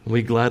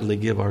 We gladly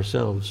give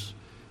ourselves,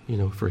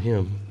 for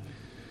him.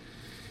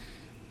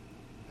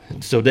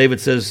 And so David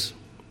says,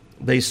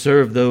 they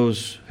serve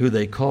those who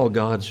they call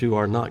gods who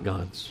are not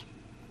gods,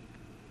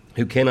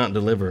 who cannot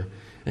deliver.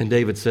 And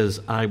David says,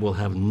 I will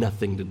have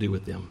nothing to do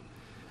with them.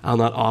 I'll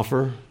not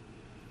offer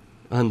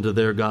unto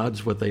their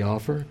gods what they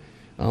offer.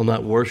 I'll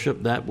not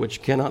worship that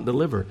which cannot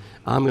deliver.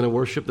 I'm going to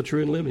worship the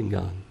true and living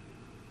God,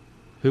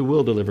 who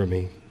will deliver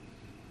me.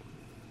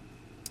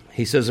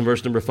 He says in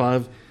verse number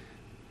 5,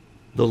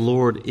 the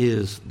Lord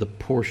is the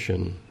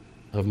portion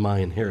of my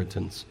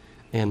inheritance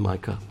and my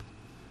cup.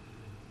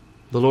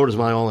 The Lord is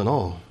my all in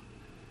all.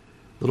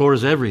 The Lord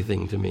is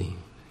everything to me.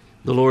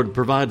 The Lord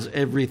provides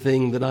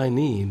everything that I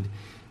need.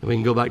 And we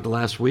can go back to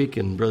last week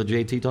and Brother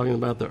JT talking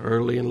about the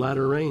early and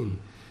latter rain.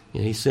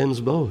 He sends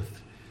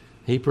both.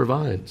 He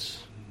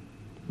provides.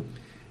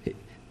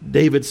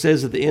 David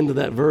says at the end of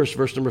that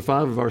verse number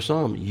 5 of our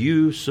psalm,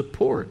 you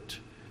support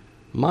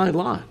my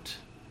lot.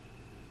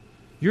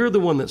 You're the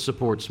one that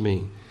supports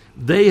me.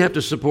 They have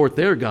to support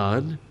their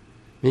God.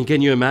 I mean,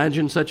 can you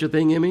imagine such a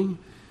thing, Emmy?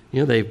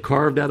 They've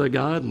carved out a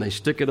God and they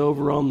stick it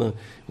over on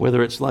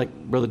whether it's like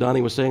Brother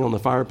Donnie was saying, on the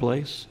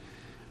fireplace,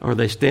 or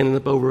they standing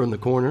up over in the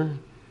corner,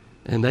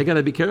 and they got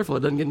to be careful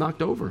it doesn't get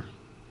knocked over.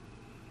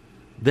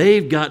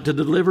 They've got to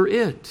deliver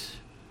it.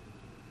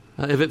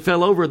 If it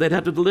fell over, they'd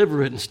have to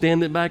deliver it and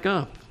stand it back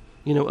up,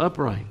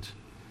 upright.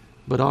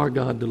 But our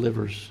God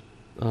delivers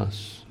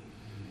us.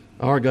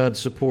 Our God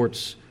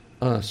supports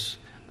us.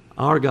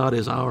 Our God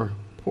is our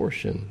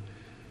portion.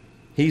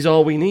 He's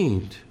all we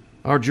need.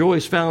 Our joy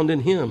is found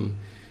in him.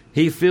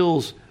 He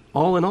fills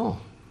all in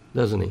all,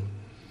 doesn't he?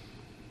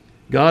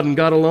 God and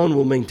God alone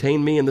will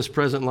maintain me in this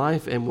present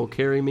life and will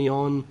carry me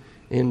on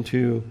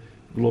into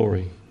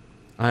glory.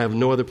 I have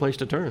no other place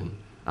to turn.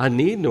 I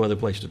need no other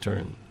place to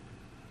turn.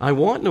 I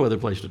want no other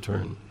place to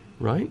turn,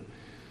 right?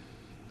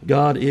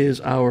 God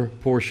is our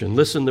portion.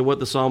 Listen to what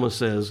the psalmist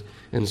says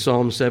in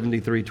Psalm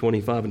 73,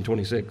 25 and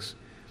 26.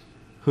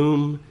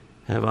 Whom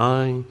have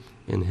I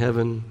in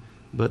heaven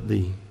but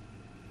thee?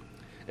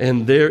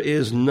 And there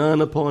is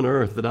none upon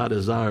earth that I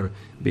desire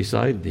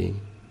beside thee.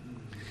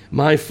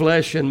 My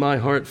flesh and my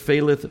heart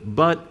faileth,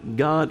 but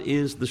God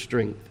is the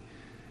strength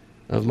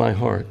of my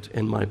heart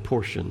and my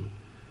portion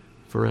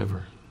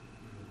forever.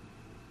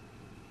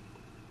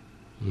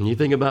 When you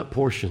think about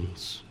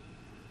portions,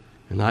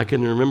 and I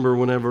can remember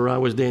whenever I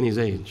was Danny's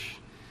age,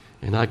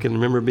 and I can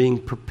remember being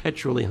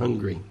perpetually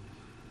hungry.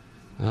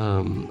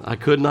 I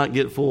could not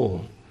get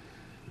full.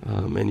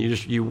 And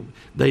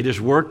they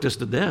just worked us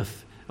to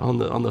death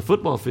on the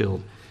football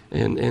field,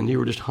 and you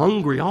were just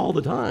hungry all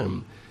the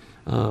time.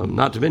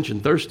 Not to mention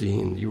thirsty,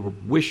 and you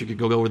wish you could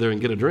go over there and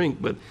get a drink,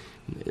 but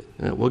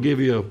we'll give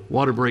you a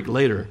water break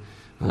later.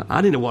 I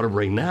need a water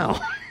break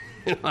now.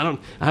 I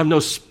have no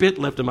spit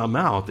left in my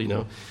mouth.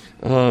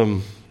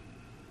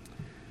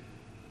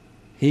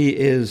 He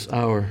is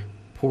our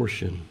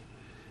portion.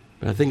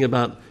 But I think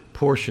about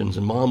portions,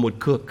 and Mom would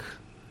cook.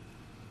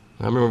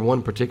 I remember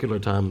one particular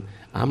time.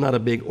 I'm not a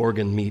big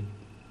organ meat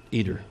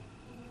eater.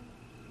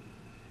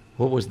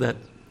 What was that?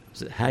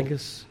 Was it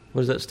haggis?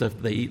 What is that stuff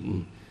they eat?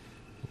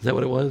 Is that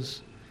what it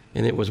was?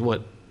 And it was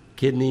what?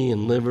 Kidney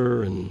and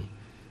liver, and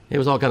it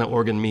was all kind of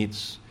organ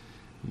meats.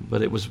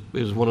 But it was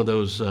one of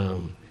those.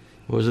 What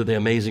was it? The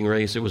Amazing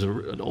Race. It was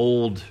an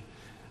old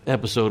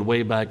episode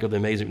way back of the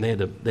Amazing. They had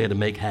to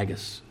make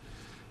haggis,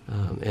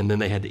 and then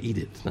they had to eat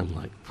it. And I'm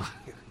like,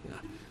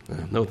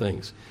 no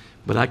thanks.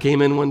 But I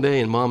came in one day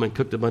and Mom had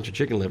cooked a bunch of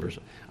chicken livers.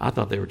 I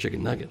thought they were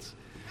chicken nuggets.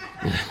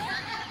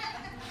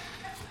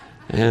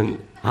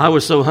 And I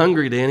was so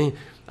hungry, Danny,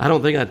 I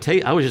don't think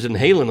I was just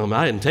inhaling them.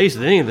 I hadn't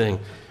tasted anything.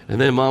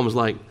 And then Mom was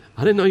like,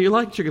 I didn't know you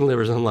liked chicken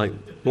livers. And I'm like,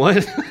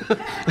 what?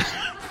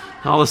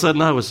 All of a sudden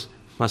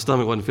my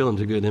stomach wasn't feeling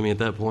too good to me at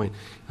that point.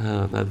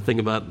 I'd think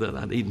about that.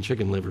 I'd eaten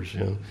chicken livers,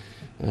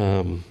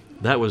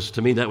 that was,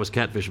 to me, that was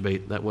catfish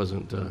bait. That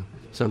wasn't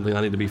something I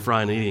need to be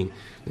frying and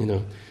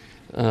eating,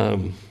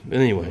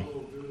 Anyway.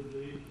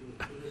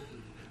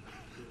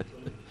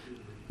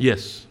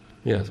 Yes.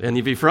 And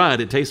if you fry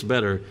it, it tastes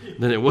better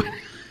than it would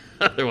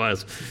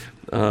otherwise.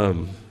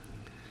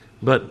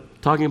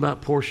 But talking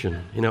about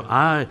portion,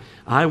 I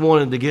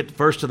wanted to get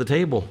first to the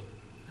table.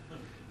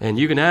 And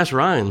you can ask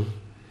Ryan,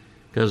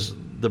 because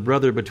the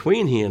brother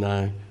between he and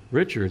I,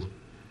 Richard,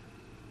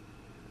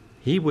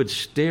 he would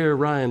stare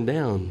Ryan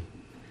down.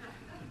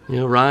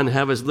 Ryan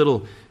have his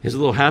little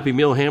Happy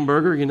Meal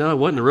hamburger. It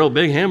wasn't a real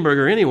big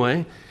hamburger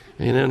anyway.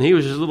 And he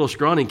was just a little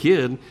scrawny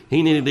kid.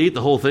 He needed to eat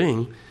the whole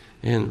thing.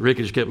 And Rick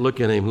just kept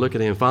looking at him.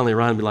 And finally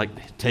Ryan would be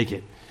like, take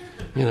it.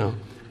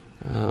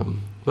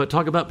 But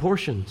talk about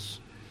portions.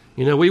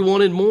 We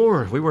wanted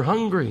more. We were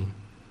hungry.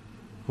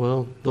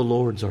 Well, the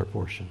Lord's our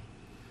portion.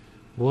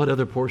 What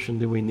other portion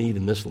do we need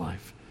in this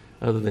life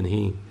other than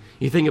He?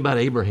 You think about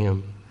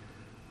Abraham.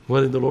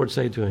 What did the Lord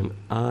say to him?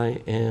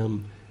 I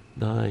am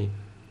thy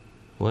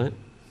what?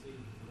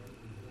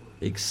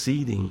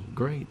 Exceeding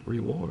great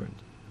reward.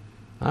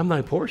 I'm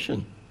thy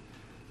portion.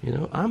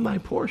 I'm thy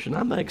portion.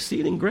 I'm thy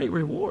exceeding great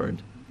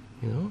reward.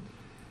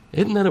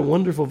 Isn't that a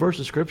wonderful verse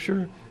of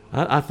Scripture?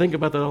 I think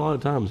about that a lot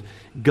of times.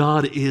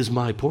 God is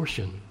my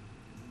portion.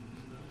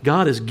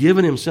 God has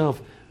given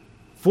Himself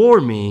for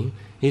me.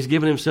 He's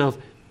given Himself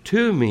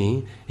to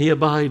me. He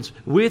abides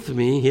with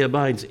me. He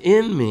abides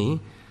in me.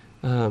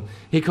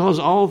 He calls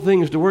all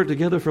things to work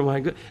together for my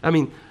good.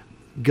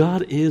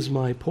 God is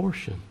my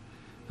portion.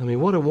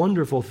 What a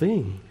wonderful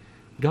thing.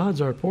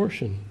 God's our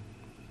portion.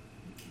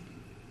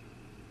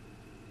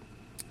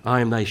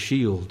 I am thy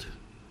shield.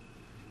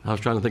 I was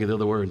trying to think of the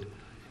other word.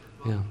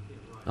 Yeah.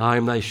 I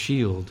am thy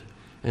shield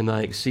and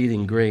thy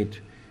exceeding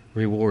great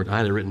reward. I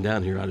had it written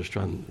down here. I was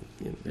trying,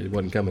 it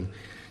wasn't coming.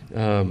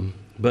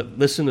 But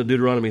listen to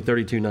Deuteronomy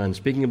 32:9.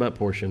 Speaking about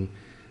portion,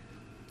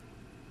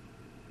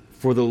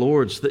 for the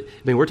Lord's,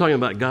 we're talking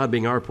about God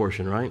being our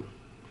portion, right?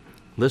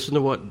 Listen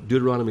to what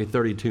Deuteronomy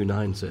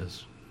 32:9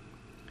 says.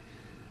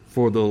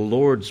 For the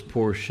Lord's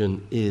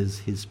portion is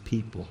His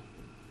people.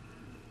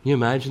 Can you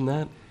imagine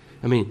that?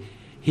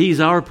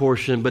 He's our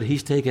portion, but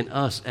He's taken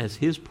us as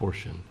His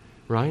portion,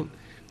 right?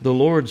 The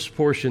Lord's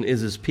portion is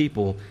His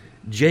people.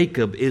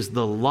 Jacob is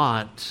the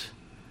lot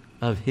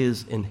of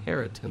His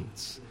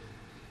inheritance.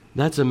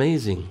 That's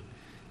amazing.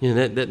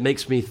 That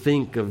makes me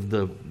think of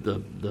the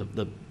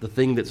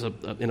thing that's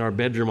up in our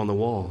bedroom on the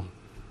wall.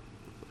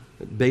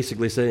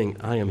 Basically saying,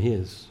 I am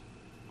His,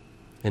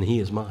 and He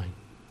is mine.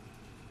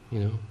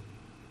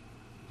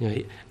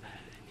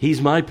 He's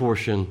my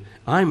portion.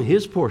 I'm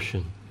His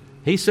portion.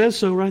 He says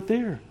so right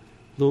there.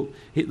 The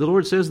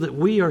Lord says that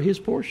we are His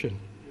portion.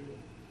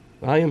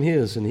 I am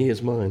His, and He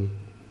is mine.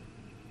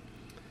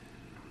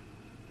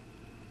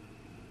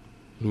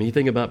 You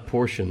think about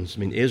portions.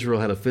 Israel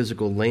had a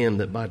physical land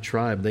that by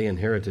tribe they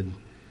inherited.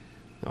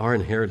 Our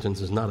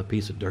inheritance is not a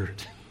piece of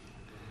dirt.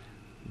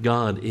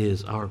 God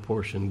is our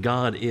portion.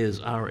 God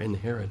is our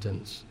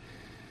inheritance.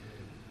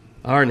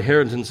 Our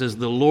inheritance is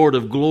the Lord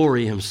of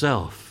glory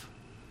Himself.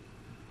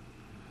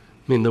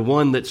 The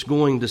one that's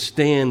going to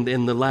stand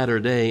in the latter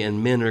day,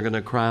 and men are going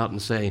to cry out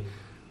and say,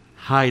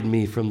 hide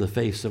me from the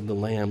face of the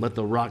Lamb. Let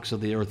the rocks of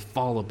the earth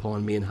fall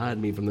upon me and hide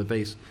me from the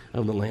face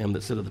of the Lamb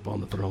that sitteth upon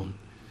the throne.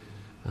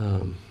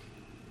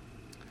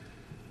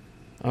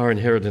 Our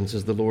inheritance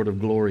is the Lord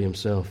of glory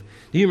Himself.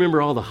 Do you remember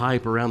all the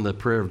hype around the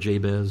prayer of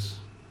Jabez?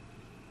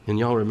 And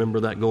y'all remember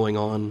that going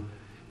on?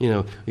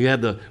 You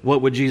had the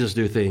what would Jesus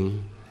do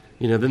thing.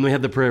 Then we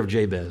had the prayer of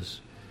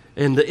Jabez.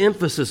 And the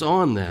emphasis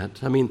on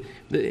that,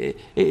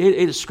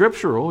 it's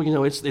scriptural,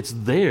 it's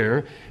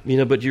there,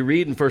 but you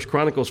read in 1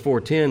 Chronicles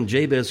 4:10,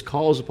 Jabez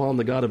calls upon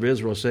the God of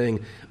Israel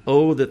saying,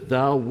 oh, that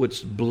thou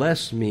wouldst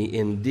bless me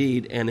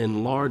indeed and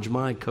enlarge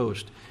my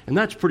coast. And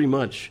that's pretty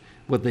much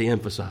what they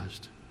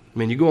emphasized.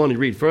 You go on and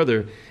read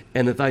further,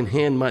 and that thine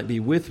hand might be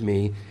with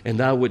me, and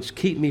thou wouldst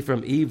keep me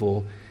from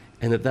evil,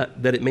 and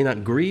that it may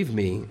not grieve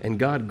me. And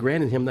God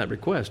granted him that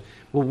request.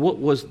 Well, what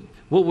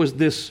was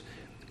this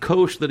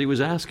coast that he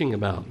was asking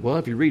about? Well,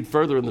 if you read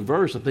further in the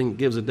verse, I think it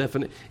gives a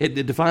definite. It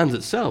defines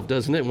itself,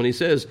 doesn't it? When he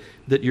says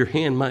that your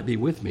hand might be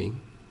with me,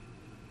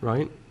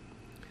 right?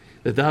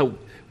 That thou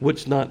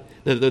wouldst not,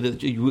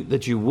 that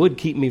you would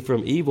keep me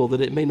from evil, that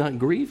it may not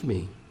grieve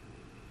me.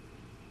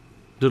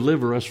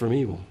 Deliver us from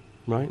evil,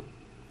 right?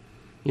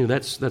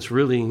 That's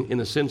really, in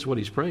a sense, what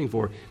he's praying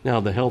for. Now,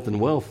 the health and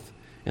wealth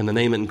and the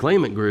name it and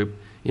claim it group,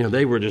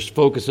 they were just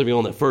focusing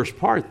on that first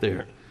part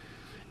there.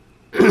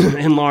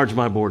 Enlarge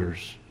my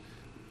borders.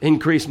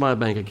 Increase my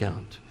bank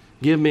account.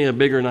 Give me a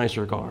bigger,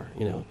 nicer car.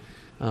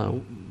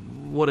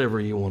 Whatever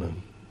you want to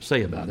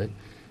say about it.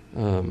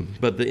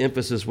 But the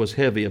emphasis was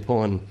heavy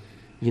upon,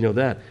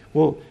 that.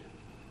 Well,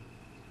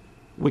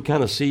 we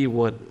kind of see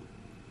what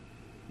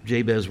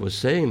Jabez was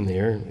saying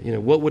there.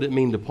 What would it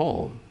mean to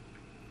Paul?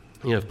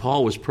 If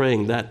Paul was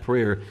praying that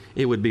prayer,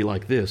 it would be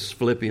like this.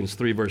 Philippians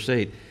 3, verse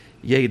 8.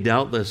 Yea,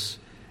 doubtless,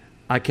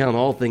 I count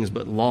all things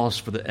but loss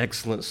for the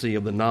excellency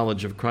of the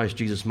knowledge of Christ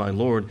Jesus my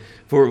Lord,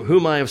 for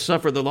whom I have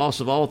suffered the loss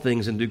of all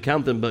things, and do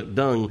count them but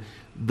dung,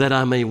 that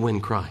I may win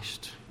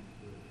Christ,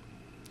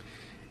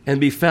 and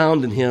be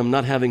found in him,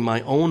 not having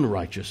my own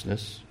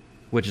righteousness,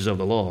 which is of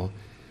the law,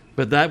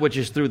 but that which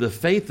is through the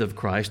faith of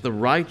Christ, the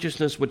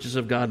righteousness which is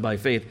of God by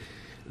faith,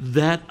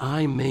 that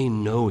I may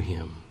know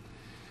him.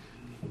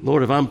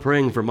 Lord, if I'm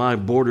praying for my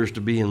borders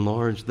to be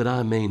enlarged, that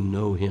I may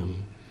know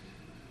him.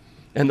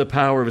 and the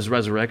power of his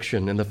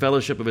resurrection, and the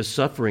fellowship of his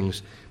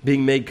sufferings,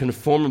 being made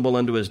conformable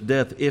unto his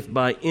death, if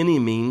by any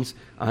means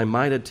I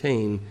might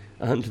attain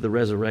unto the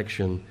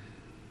resurrection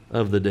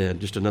of the dead.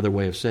 Just another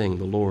way of saying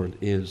the Lord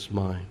is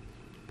my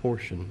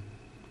portion.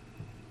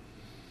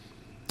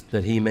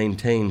 That he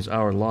maintains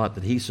our lot,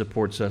 that he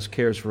supports us,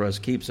 cares for us,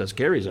 keeps us,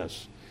 carries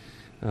us,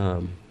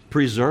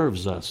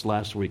 preserves us,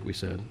 last week we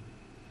said.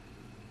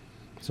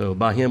 So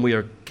by him we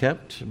are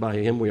kept, by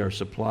him we are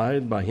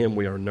supplied, by him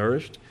we are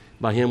nourished,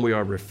 by him we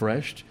are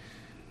refreshed,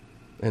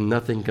 and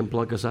nothing can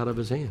pluck us out of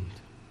his hand.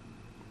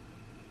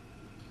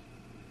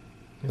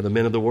 Now, the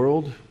men of the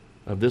world,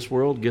 of this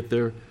world, get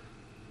their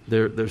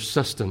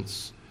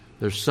sustenance,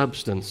 their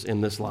substance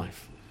in this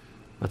life.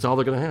 That's all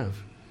they're going to have.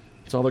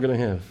 That's all they're going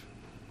to have.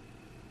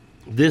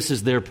 This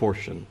is their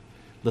portion.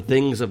 The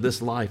things of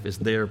this life is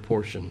their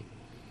portion.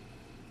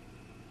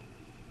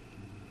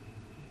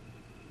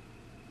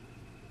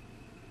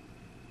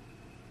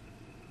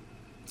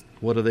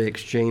 What are they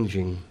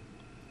exchanging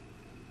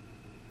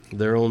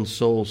their own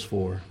souls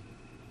for?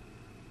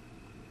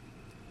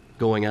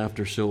 Going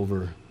after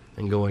silver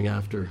and going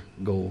after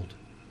gold.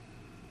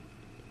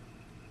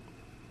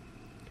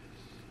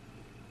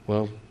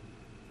 Well,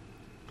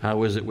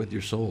 how is it with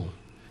your soul?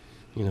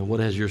 What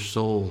has your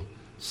soul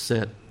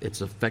set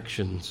its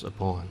affections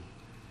upon?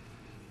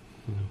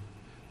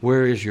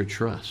 Where is your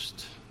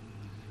trust?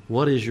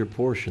 What is your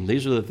portion?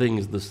 These are the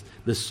things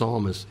this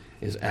psalmist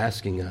is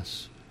asking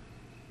us.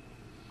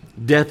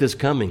 Death is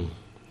coming,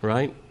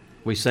 right?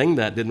 We sang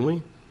that, didn't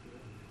we?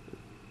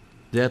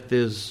 Death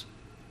is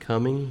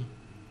coming.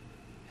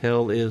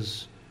 Hell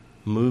is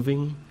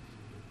moving.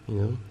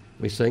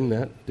 We sang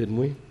that, didn't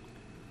we?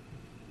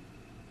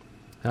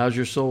 How's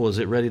your soul? Is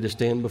it ready to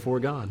stand before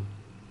God?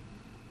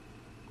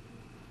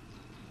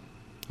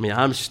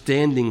 I'm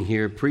standing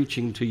here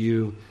preaching to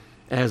you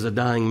as a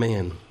dying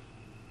man.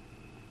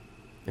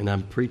 And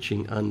I'm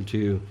preaching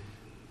unto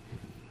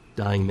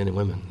dying men and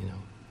women,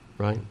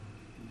 right?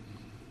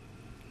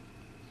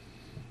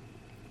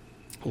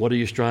 What are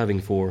you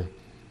striving for?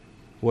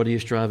 What are you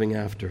striving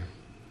after?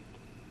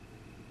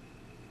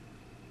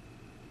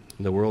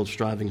 The world's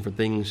striving for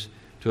things,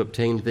 to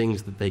obtain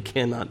things that they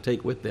cannot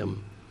take with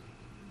them.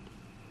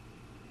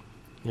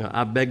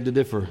 I beg to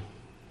differ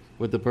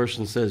with the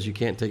person who says you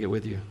can't take it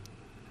with you.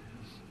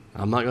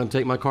 I'm not going to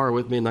take my car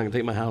with me. I'm not going to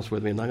take my house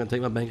with me. I'm not going to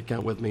take my bank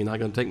account with me. I'm not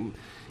going to take,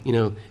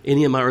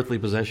 any of my earthly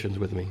possessions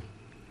with me.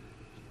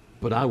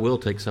 But I will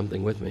take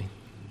something with me.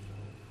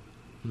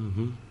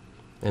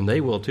 And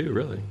they will too,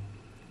 really.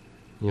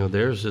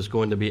 Theirs is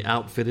going to be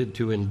outfitted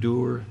to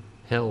endure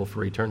hell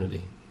for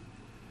eternity.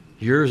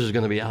 Yours is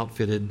going to be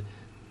outfitted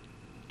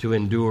to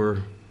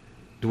endure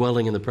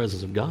dwelling in the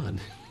presence of God,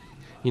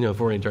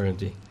 for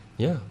eternity.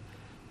 Yeah.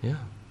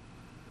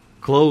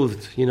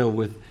 Clothed,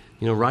 with,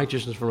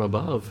 righteousness from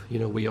above,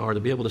 we are to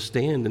be able to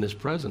stand in his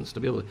presence, to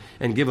be able to,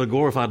 and give a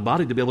glorified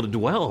body to be able to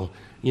dwell,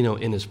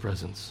 in his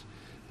presence.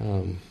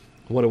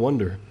 What a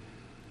wonder.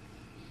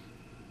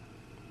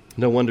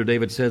 No wonder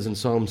David says in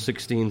Psalm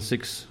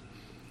 16:6,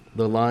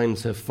 the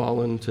lines have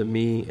fallen to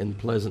me in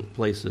pleasant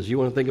places. You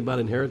want to think about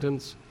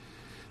inheritance?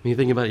 When you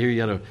think about here,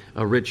 you got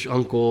a rich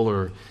uncle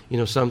or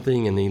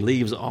something, and he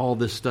leaves all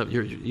this stuff.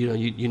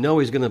 You know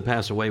he's going to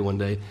pass away one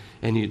day,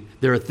 and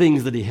there are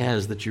things that he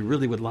has that you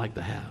really would like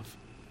to have,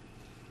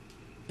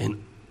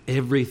 and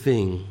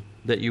everything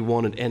that you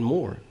wanted and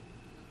more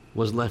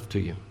was left to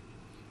you.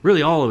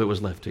 Really, all of it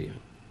was left to you,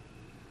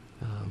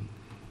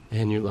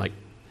 and you're like,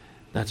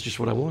 that's just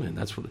what I wanted.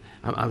 That's what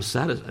I'm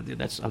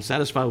satisfied. I'm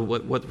satisfied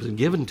with what was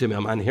given to me.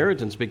 My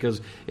inheritance,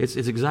 because it's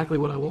exactly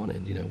what I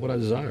wanted. What I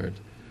desired.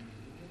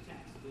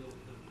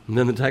 And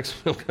then the tax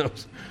bill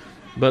comes.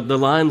 But the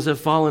lines have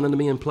fallen unto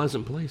me in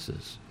pleasant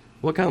places.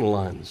 What kind of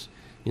lines?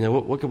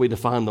 What can we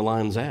define the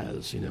lines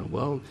as?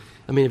 Well,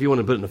 if you want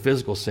to put it in a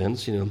physical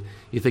sense, you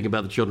think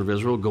about the children of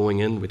Israel going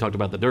in. We talked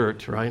about the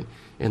dirt, right?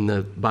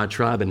 And by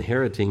tribe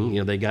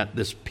inheriting, they got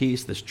this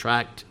piece, this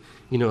tract,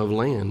 of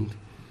land.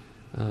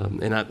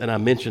 And I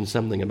mentioned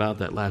something about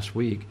that last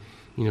week,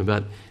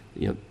 about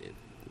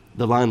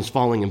the lines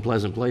falling in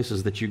pleasant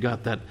places, that you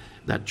got that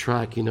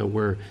track,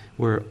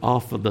 where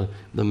off of the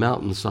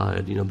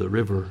mountainside, the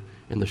river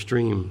and the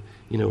stream,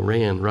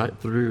 ran right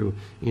through,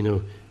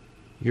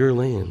 your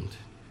land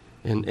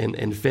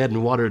and fed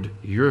and watered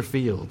your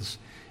fields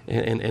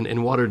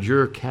and watered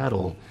your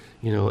cattle,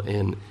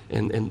 and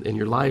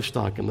your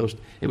livestock, and those.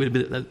 It would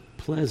be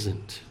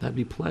pleasant. That'd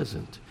be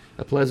pleasant,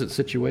 a pleasant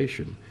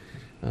situation.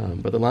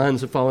 But the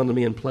lines have fallen to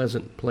me in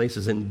pleasant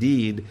places.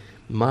 Indeed,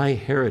 my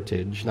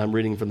heritage, and I'm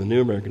reading from the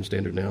New American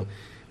Standard now,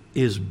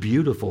 is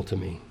beautiful to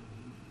me.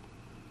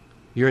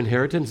 Your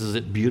inheritance, is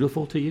it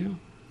beautiful to you?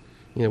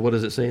 What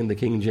does it say in the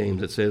King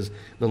James? It says,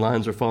 the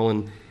lines are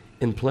fallen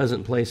in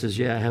pleasant places.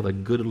 Yeah, I have a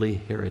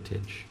goodly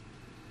heritage.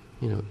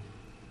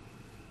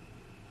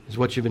 Is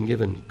what you've been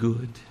given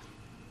good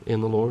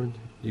in the Lord?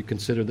 You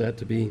consider that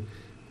to be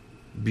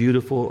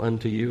beautiful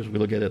unto you, as we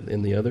look at it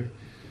in the other?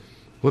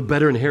 What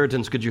better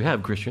inheritance could you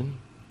have, Christian?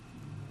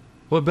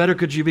 What better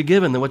could you be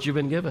given than what you've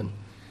been given?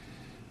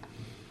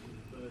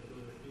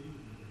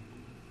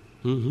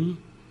 Mm-hmm.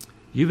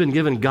 You've been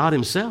given God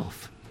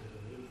himself.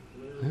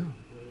 Yeah.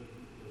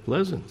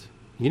 Pleasant.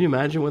 Can you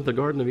imagine what the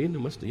Garden of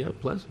Eden must be? Yeah,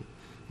 pleasant.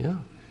 Yeah.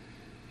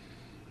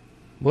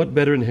 What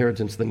better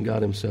inheritance than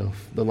God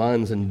himself? The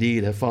lines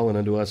indeed have fallen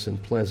unto us in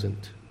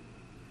pleasant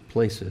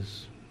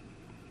places.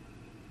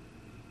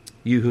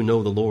 You who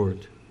know the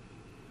Lord,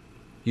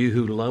 you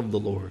who love the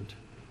Lord,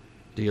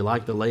 do you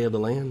like the lay of the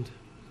land?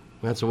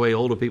 That's the way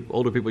older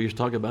people used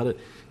to talk about it.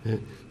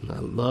 I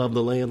love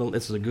the lay of the land.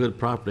 This is a good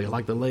property. I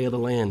like the lay of the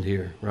land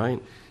here,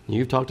 right? And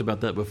you've talked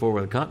about that before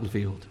with a cotton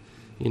field,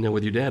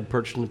 with your dad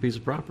purchasing a piece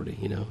of property,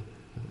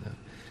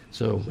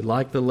 So we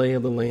like the lay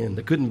of the land.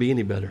 It couldn't be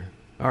any better.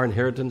 Our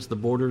inheritance, the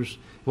borders,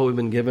 what we've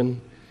been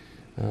given,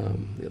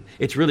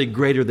 it's really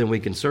greater than we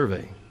can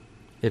survey.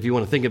 If you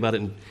want to think about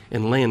it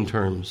in land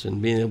terms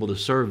and being able to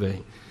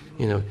survey,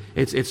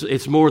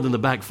 it's more than the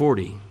back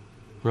 40,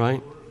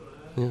 right?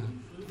 Yeah.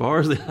 As far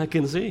as the eye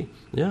can see,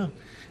 yeah.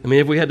 I mean,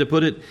 if we had to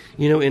put it,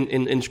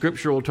 in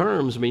scriptural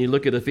terms, you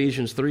look at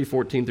Ephesians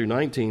 3:14 through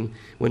 19,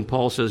 when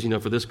Paul says,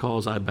 for this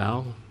cause I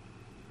bow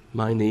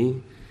my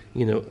knee,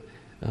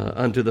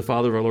 unto the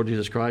Father of our Lord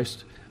Jesus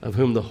Christ, of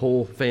whom the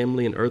whole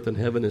family in earth and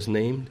heaven is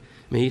named.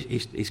 I mean,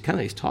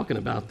 he's talking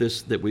about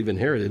this that we've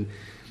inherited,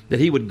 that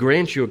he would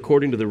grant you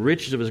according to the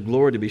riches of his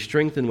glory to be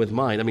strengthened with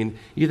might. I mean,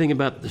 you think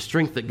about the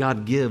strength that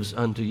God gives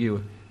unto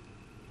you,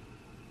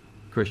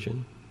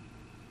 Christian.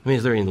 I mean,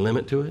 is there any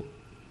limit to it?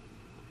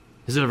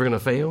 Is it ever going to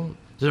fail?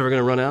 Is it ever going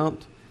to run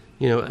out?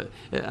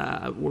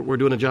 We're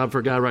doing a job for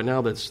a guy right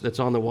now that's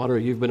on the water.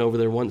 You've been over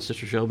there once,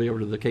 Sister Shelby, over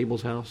to the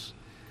Cable's house.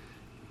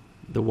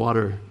 The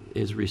water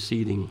is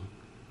receding.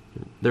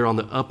 They're on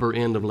the upper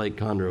end of Lake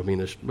Conroe. I mean,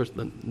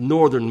 the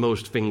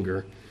northernmost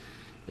finger,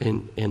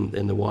 and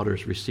the water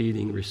is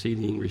receding.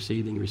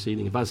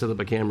 If I set up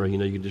a camera, you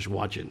can just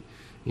watch it.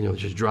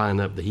 It's just drying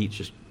up. The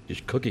heat's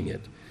just cooking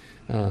it.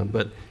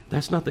 But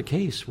that's not the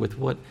case with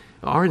what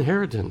our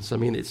inheritance. I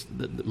mean, it's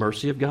the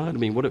mercy of God. I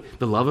mean,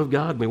 the love of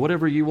God. I mean,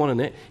 whatever you want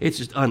to. It's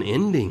just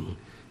unending.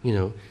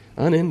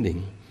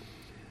 Unending.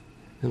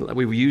 And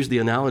we've used the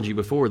analogy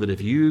before that if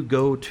you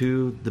go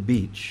to the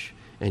beach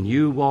and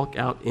you walk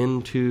out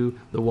into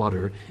the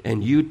water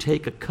and you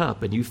take a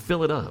cup and you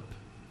fill it up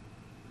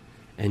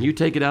and you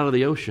take it out of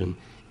the ocean,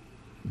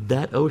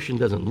 that ocean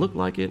doesn't look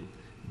like it,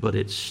 but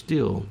it's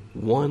still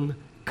 1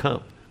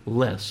 cup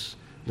less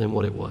than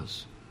what it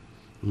was.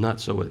 Not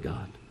so with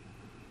God.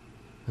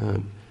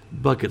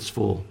 Buckets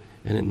full,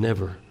 and it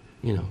never,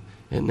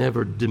 it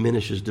never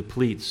diminishes,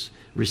 depletes,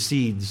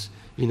 recedes,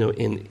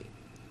 in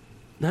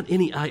not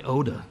any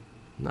iota,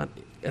 not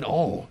at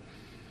all.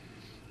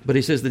 But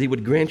he says that he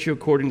would grant you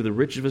according to the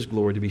riches of his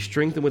glory to be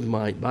strengthened with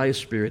might by his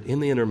Spirit in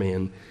the inner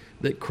man,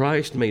 that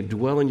Christ may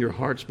dwell in your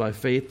hearts by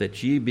faith,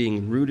 that ye,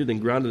 being rooted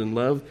and grounded in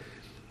love,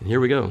 and here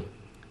we go,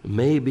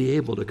 may be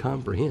able to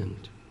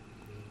comprehend.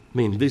 I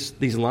mean,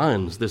 these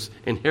lines, this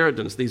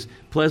inheritance, these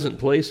pleasant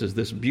places,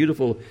 this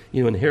beautiful,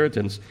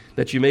 inheritance,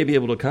 that you may be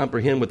able to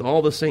comprehend with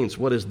all the saints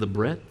what is the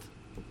breadth,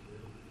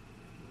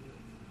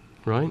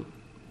 right?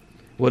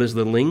 What is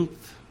the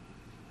length,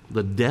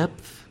 the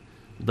depth,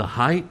 the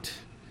height,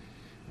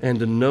 and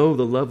to know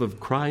the love of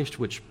Christ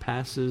which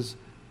passes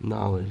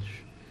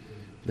knowledge,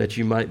 that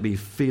you might be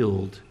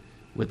filled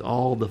with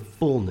all the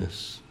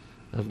fullness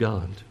of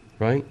God,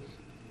 right?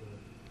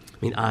 I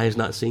mean, eyes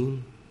not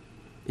seen,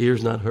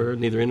 ears not heard,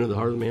 neither enter the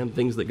heart of man,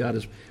 things that God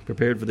has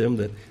prepared for them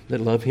that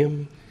love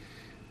him.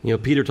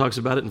 Peter talks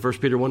about it in 1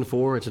 Peter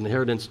 1:4. It's an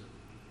inheritance.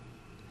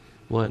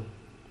 What's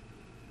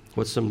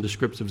some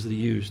descriptives that he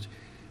used?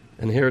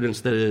 An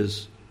inheritance that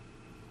is,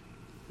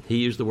 he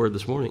used the word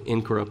this morning,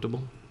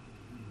 incorruptible,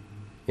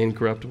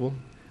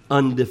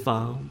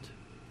 undefiled,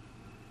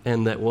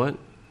 and that what?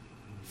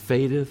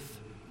 Fadeth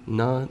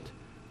not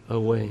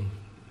away.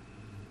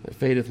 That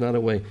fadeth not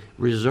away.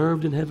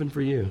 Reserved in heaven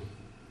for you.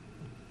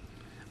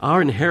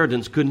 Our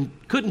inheritance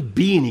couldn't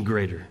be any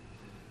greater.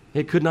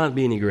 It could not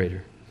be any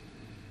greater.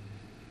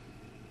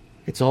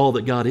 It's all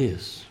that God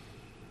is.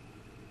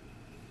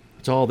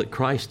 It's all that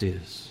Christ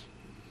is.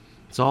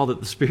 It's all that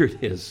the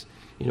Spirit is,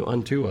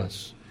 unto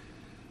us.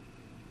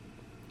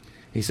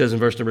 He says in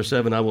verse number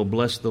 7, I will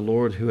bless the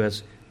Lord who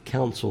has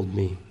counseled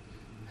me.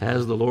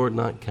 Has the Lord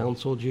not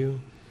counseled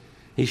you?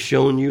 He's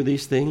shown you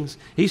these things.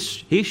 He's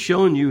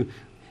shown you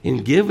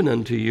and given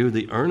unto you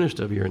the earnest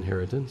of your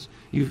inheritance.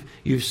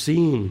 You've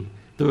seen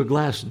through a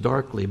glass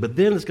darkly, but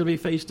then it's going to be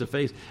face to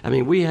face. I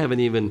mean, we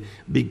haven't even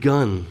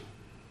begun.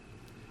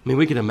 I mean,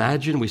 we can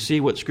imagine, we see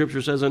what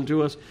Scripture says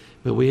unto us,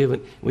 but we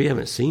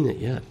haven't seen it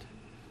yet.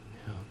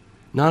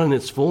 Not in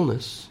its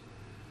fullness.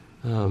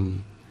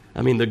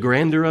 The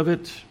grandeur of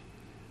it.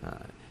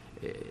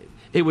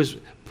 It was,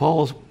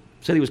 Paul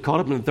said he was caught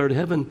up in the third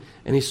heaven,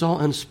 and he saw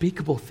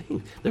unspeakable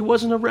things. There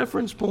wasn't a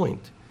reference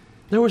point.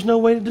 There was no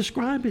way to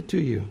describe it to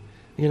you,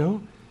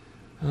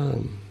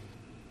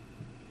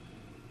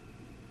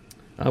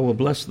 I will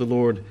bless the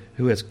Lord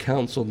who has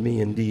counseled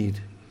me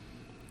indeed.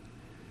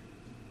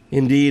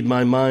 Indeed,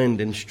 my mind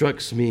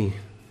instructs me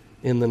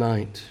in the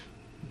night.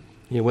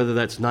 Whether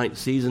that's night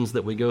seasons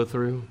that we go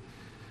through,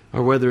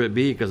 or whether it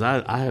be, because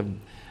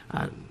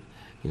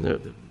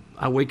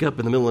I wake up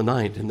in the middle of the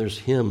night and there's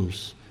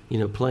hymns,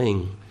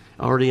 playing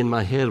already in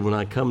my head. When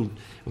I come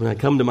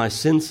to my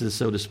senses,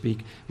 so to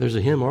speak, there's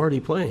a hymn already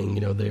playing,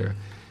 there.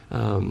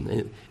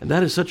 And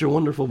that is such a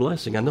wonderful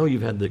blessing. I know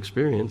you've had the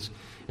experience,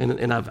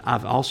 and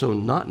I've also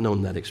not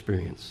known that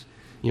experience.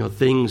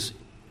 Things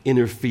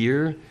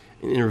interfere,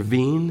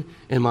 intervene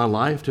in my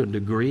life to a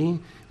degree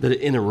that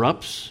it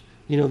interrupts,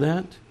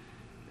 that.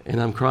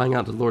 And I'm crying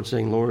out to the Lord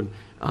saying, Lord,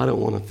 I don't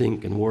want to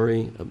think and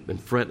worry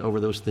and fret over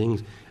those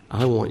things.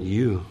 I want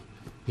you,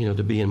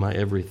 to be in my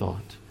every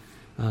thought.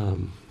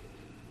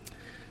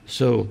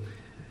 So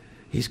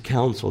he's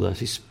counseled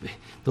us.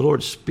 The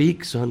Lord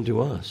speaks unto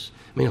us.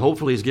 I mean,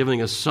 hopefully he's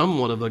giving us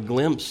somewhat of a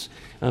glimpse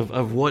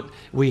of what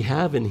we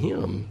have in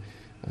him.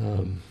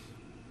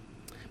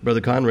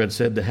 Brother Conrad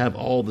said to have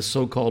all the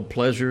so-called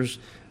pleasures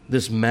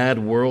this mad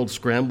world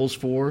scrambles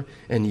for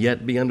and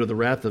yet be under the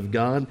wrath of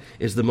God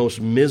is the most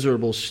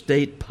miserable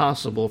state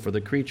possible for the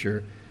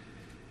creature.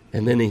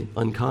 And then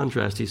on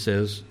contrast, he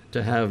says,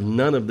 to have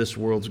none of this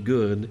world's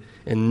good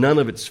and none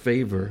of its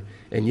favor,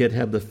 and yet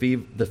have the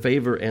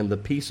favor and the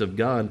peace of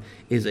God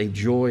is a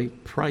joy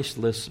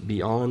priceless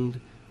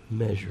beyond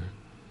measure.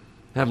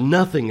 Have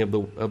nothing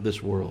of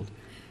this world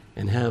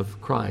and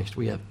have Christ.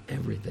 We have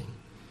everything.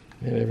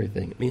 We have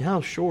everything. I mean,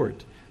 how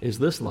short is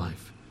this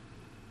life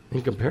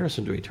in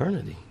comparison to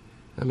eternity?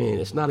 I mean,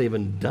 it's not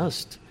even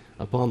dust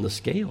upon the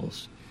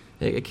scales.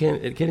 It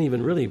can't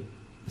even really,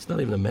 it's not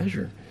even a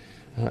measure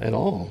at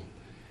all.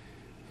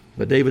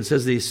 But David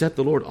says that he set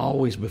the Lord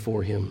always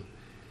before him.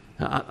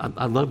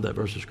 I love that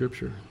verse of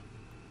Scripture.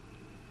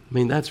 I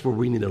mean, that's where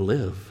we need to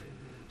live,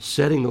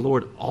 setting the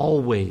Lord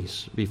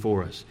always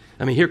before us.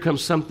 I mean, here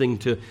comes something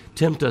to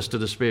tempt us to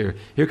despair.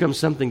 Here comes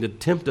something to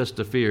tempt us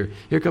to fear.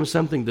 Here comes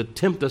something to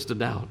tempt us to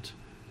doubt.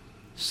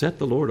 Set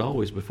the Lord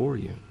always before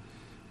you.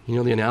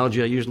 The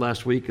analogy I used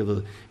last week of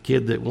the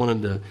kid that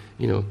wanted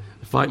to,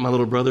 fight my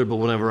little brother, but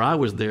whenever I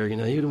was there, he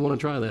didn't want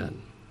to try that.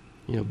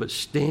 But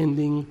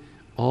standing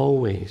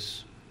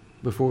always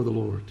before the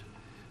Lord.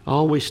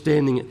 Always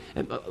standing,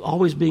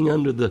 always being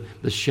under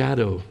the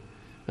shadow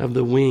of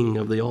the wing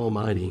of the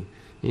Almighty.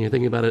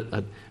 Think about it,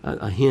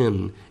 a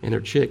hen and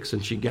her chicks,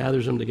 and she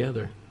gathers them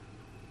together.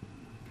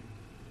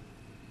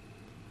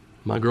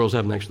 My girls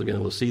haven't actually been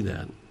able to see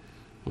that.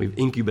 We've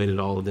incubated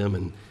all of them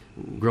and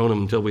grown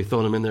them until we've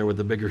thrown them in there with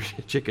the bigger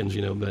chickens,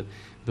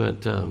 But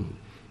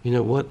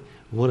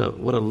what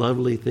a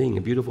lovely thing,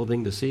 a beautiful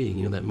thing to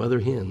see, that mother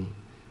hen.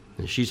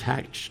 And she's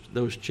hatched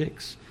those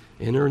chicks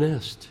in her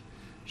nest.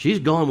 She's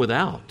gone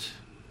without,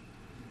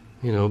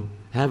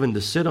 having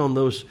to sit on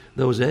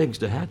those eggs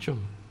to hatch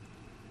them.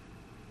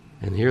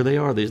 And here they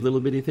are, these little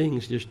bitty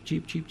things, just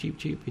cheep,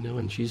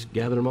 and she's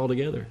gathered them all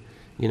together.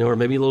 Or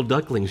maybe little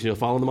ducklings,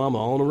 following the mama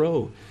all in a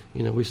row.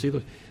 We see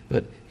those.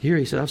 But here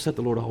he said, I've set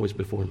the Lord always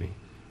before me.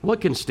 What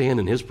can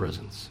stand in his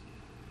presence?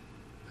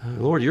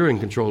 Lord, you're in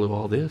control of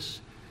all this.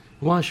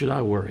 Why should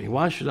I worry?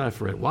 Why should I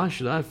fret? Why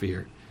should I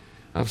fear?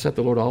 I've set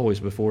the Lord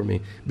always before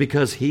me.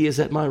 Because he is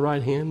at my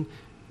right hand,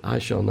 I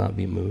shall not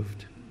be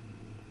moved.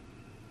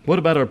 What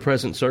about our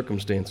present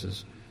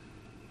circumstances?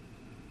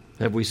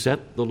 Have we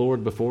set the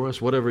Lord before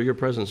us, whatever your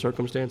present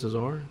circumstances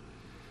are?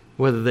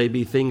 Whether they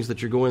be things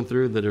that you're going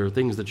through that are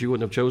things that you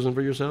wouldn't have chosen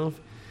for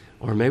yourself,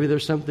 or maybe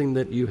there's something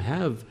that you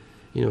have,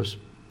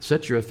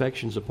 set your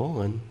affections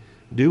upon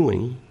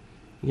doing,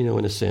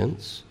 in a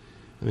sense.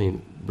 I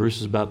mean, Bruce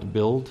is about to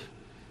build,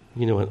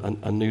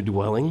 a new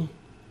dwelling.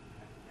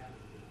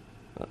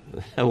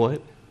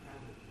 What?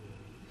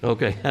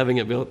 Okay, having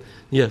it built.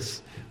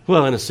 Yes.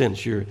 Well, in a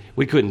sense,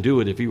 we couldn't do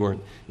it if you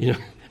weren't,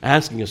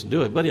 asking us to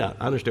do it. But yeah,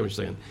 I understand what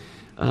you're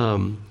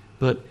saying.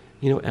 But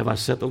have I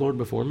set the Lord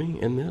before me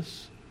in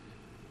this?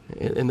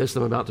 In this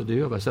I'm about to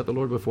do? Have I set the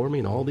Lord before me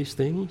in all these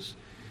things?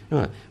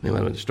 Maybe I'm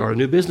going to start a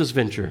new business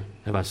venture.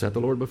 Have I set the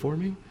Lord before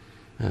me?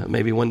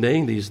 Maybe one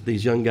day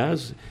these young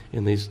guys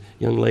and these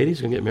young ladies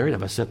are going to get married.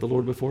 Have I set the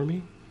Lord before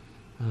me?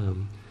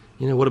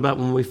 What about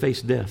when we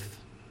face death?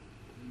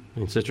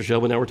 And Sister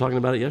Shelby and I were talking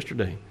about it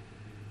yesterday.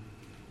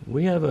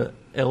 We have an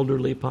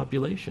elderly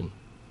population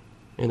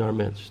in our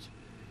midst.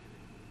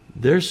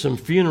 There's some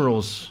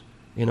funerals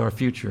in our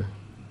future.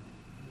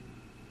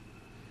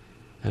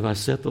 Have I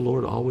set the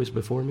Lord always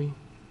before me?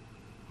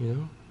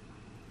 Am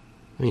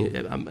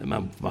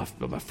I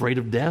afraid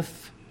of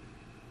death?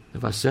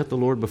 Have I set the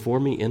Lord before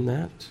me in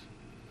that?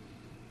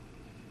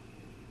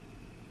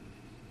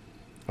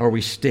 Are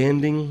we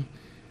standing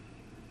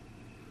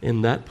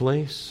in that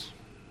place?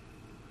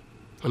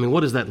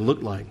 What does that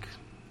look like?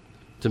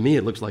 To me,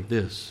 it looks like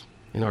this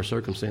in our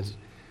circumstances.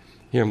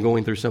 Here I'm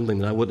going through something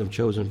that I wouldn't have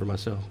chosen for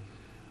myself.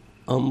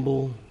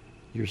 Humble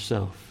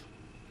yourself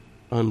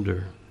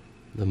under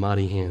the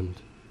mighty hand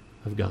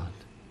of God.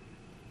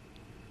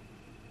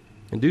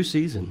 In due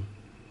season,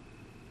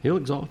 he'll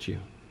exalt you.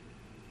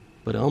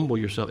 But humble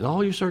yourself in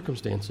all your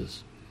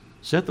circumstances.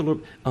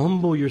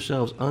 Humble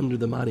yourselves under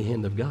the mighty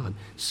hand of God.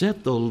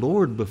 Set the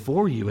Lord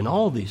before you in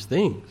all these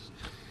things,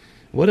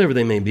 whatever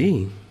they may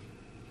be.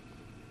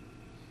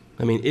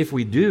 If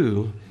we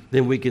do,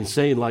 then we can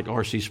say, like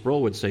R.C.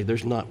 Sproul would say,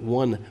 there's not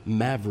one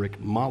maverick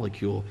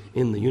molecule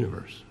in the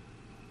universe.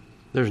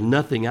 There's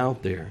nothing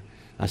out there.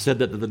 I said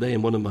that the other day,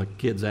 and one of my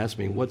kids asked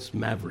me, what's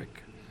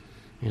maverick?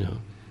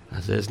 I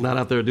said, it's not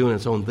out there doing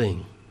its own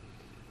thing.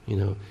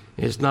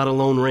 It's not a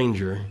Lone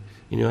Ranger,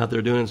 out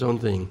there doing its own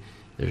thing.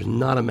 There's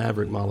not a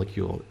maverick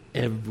molecule.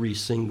 Every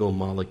single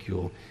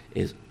molecule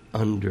is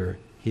under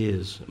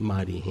his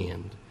mighty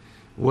hand.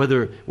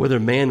 Whether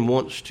man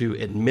wants to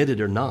admit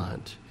it or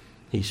not,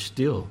 he's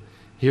still,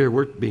 here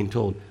we're being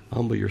told,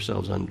 humble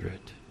yourselves under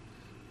it.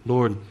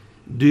 Lord,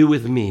 do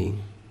with me,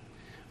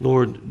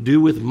 Lord,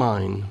 do with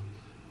mine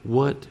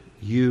what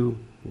you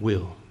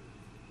will.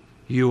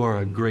 You are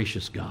a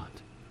gracious God.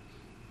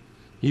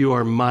 You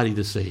are mighty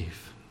to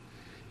save.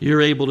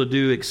 You're able to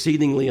do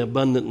exceedingly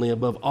abundantly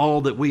above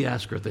all that we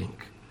ask or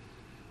think.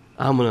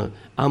 I'm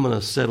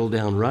gonna settle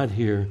down right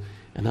here,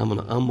 and I'm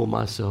gonna humble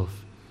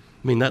myself.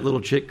 I mean, that little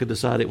chick could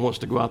decide it wants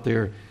to go out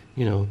there,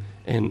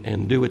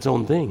 and do its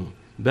own thing.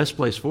 Best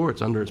place for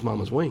it's under its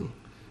mama's wing,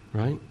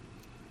 right?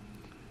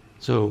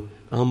 So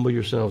humble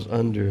yourselves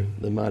under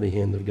the mighty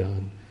hand of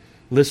God.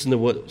 Listen to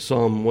what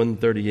Psalm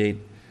 138,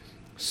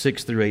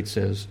 6-8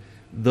 says.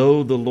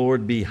 Though the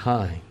Lord be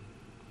high,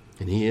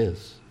 and he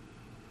is.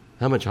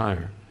 How much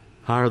higher?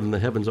 Higher than the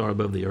heavens are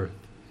above the earth.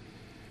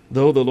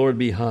 Though the Lord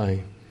be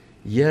high,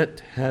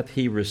 yet hath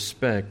he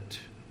respect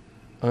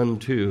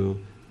unto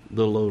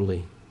the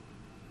lowly.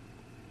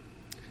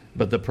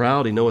 But the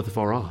proud he knoweth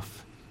afar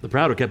off. The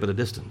proud are kept at a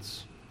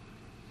distance.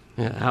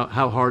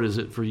 How hard is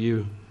it for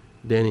you,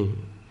 Danny,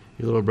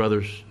 your little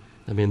brothers?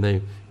 I mean,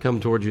 they come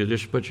towards you,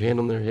 just put your hand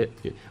on their head,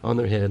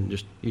 and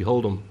just you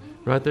hold them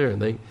right there.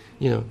 And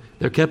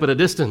they're kept at a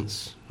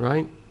distance,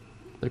 right?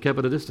 They're kept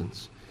at a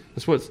distance.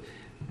 That's what's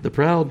the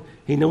proud,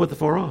 he knoweth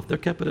afar off. They're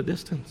kept at a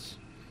distance.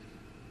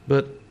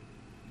 But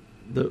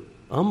the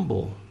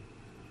humble,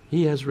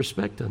 he has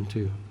respect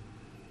unto.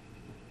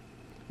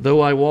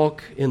 Though I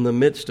walk in the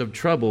midst of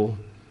trouble,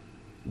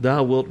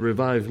 thou wilt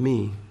revive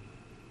me.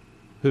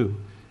 Who?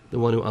 The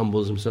one who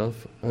humbles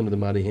himself under the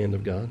mighty hand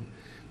of God.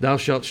 Thou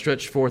shalt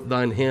stretch forth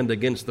thine hand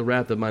against the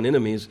wrath of mine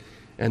enemies,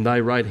 and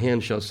thy right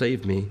hand shall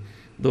save me.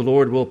 The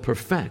Lord will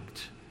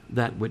perfect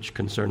that which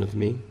concerneth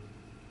me.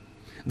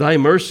 Thy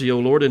mercy, O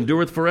Lord,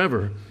 endureth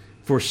forever.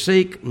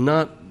 Forsake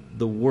not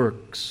the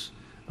works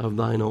of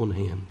thine own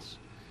hands.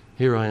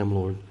 Here I am,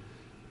 Lord.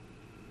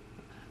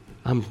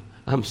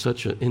 I'm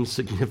such an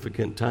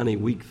insignificant, tiny,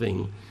 weak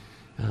thing.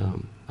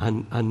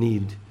 I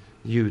need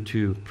you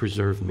to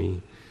preserve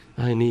me.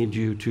 I need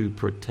you to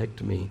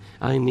protect me.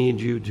 I need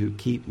you to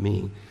keep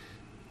me.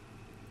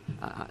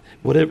 I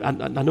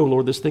know,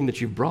 Lord, this thing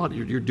that you've brought,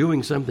 you're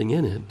doing something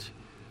in it.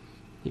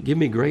 Give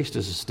me grace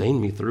to sustain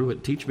me through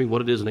it. Teach me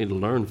what it is I need to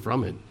learn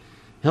from it.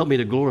 Help me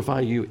to glorify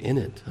you in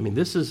it. I mean,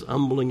 this is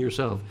humbling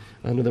yourself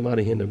under the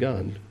mighty hand of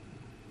God.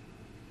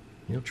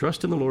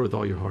 Trust in the Lord with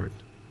all your heart.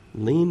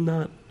 Lean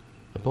not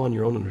upon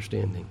your own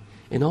understanding.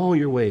 In all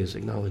your ways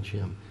acknowledge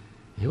him.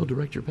 He'll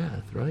direct your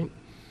path, right?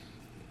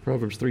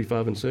 Proverbs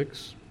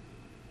 3:5-6.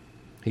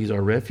 He's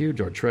our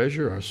refuge, our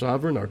treasure, our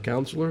sovereign, our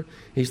counselor.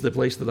 He's the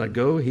place that I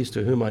go. He's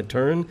to whom I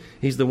turn.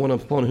 He's the one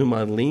upon whom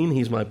I lean.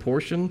 He's my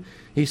portion.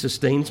 He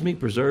sustains me,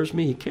 preserves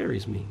me. He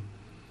carries me.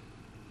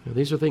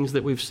 These are things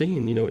that we've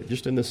seen,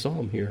 just in this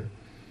psalm here.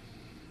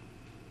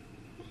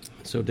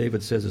 So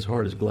David says his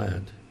heart is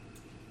glad.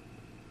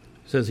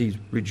 Says he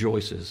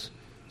rejoices.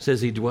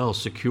 Says he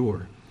dwells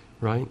secure,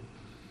 right?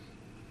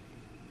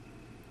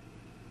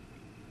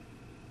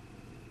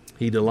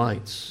 He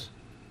delights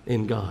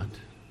in God.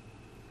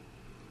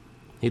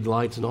 He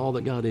delights in all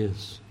that God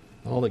is,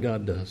 all that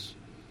God does.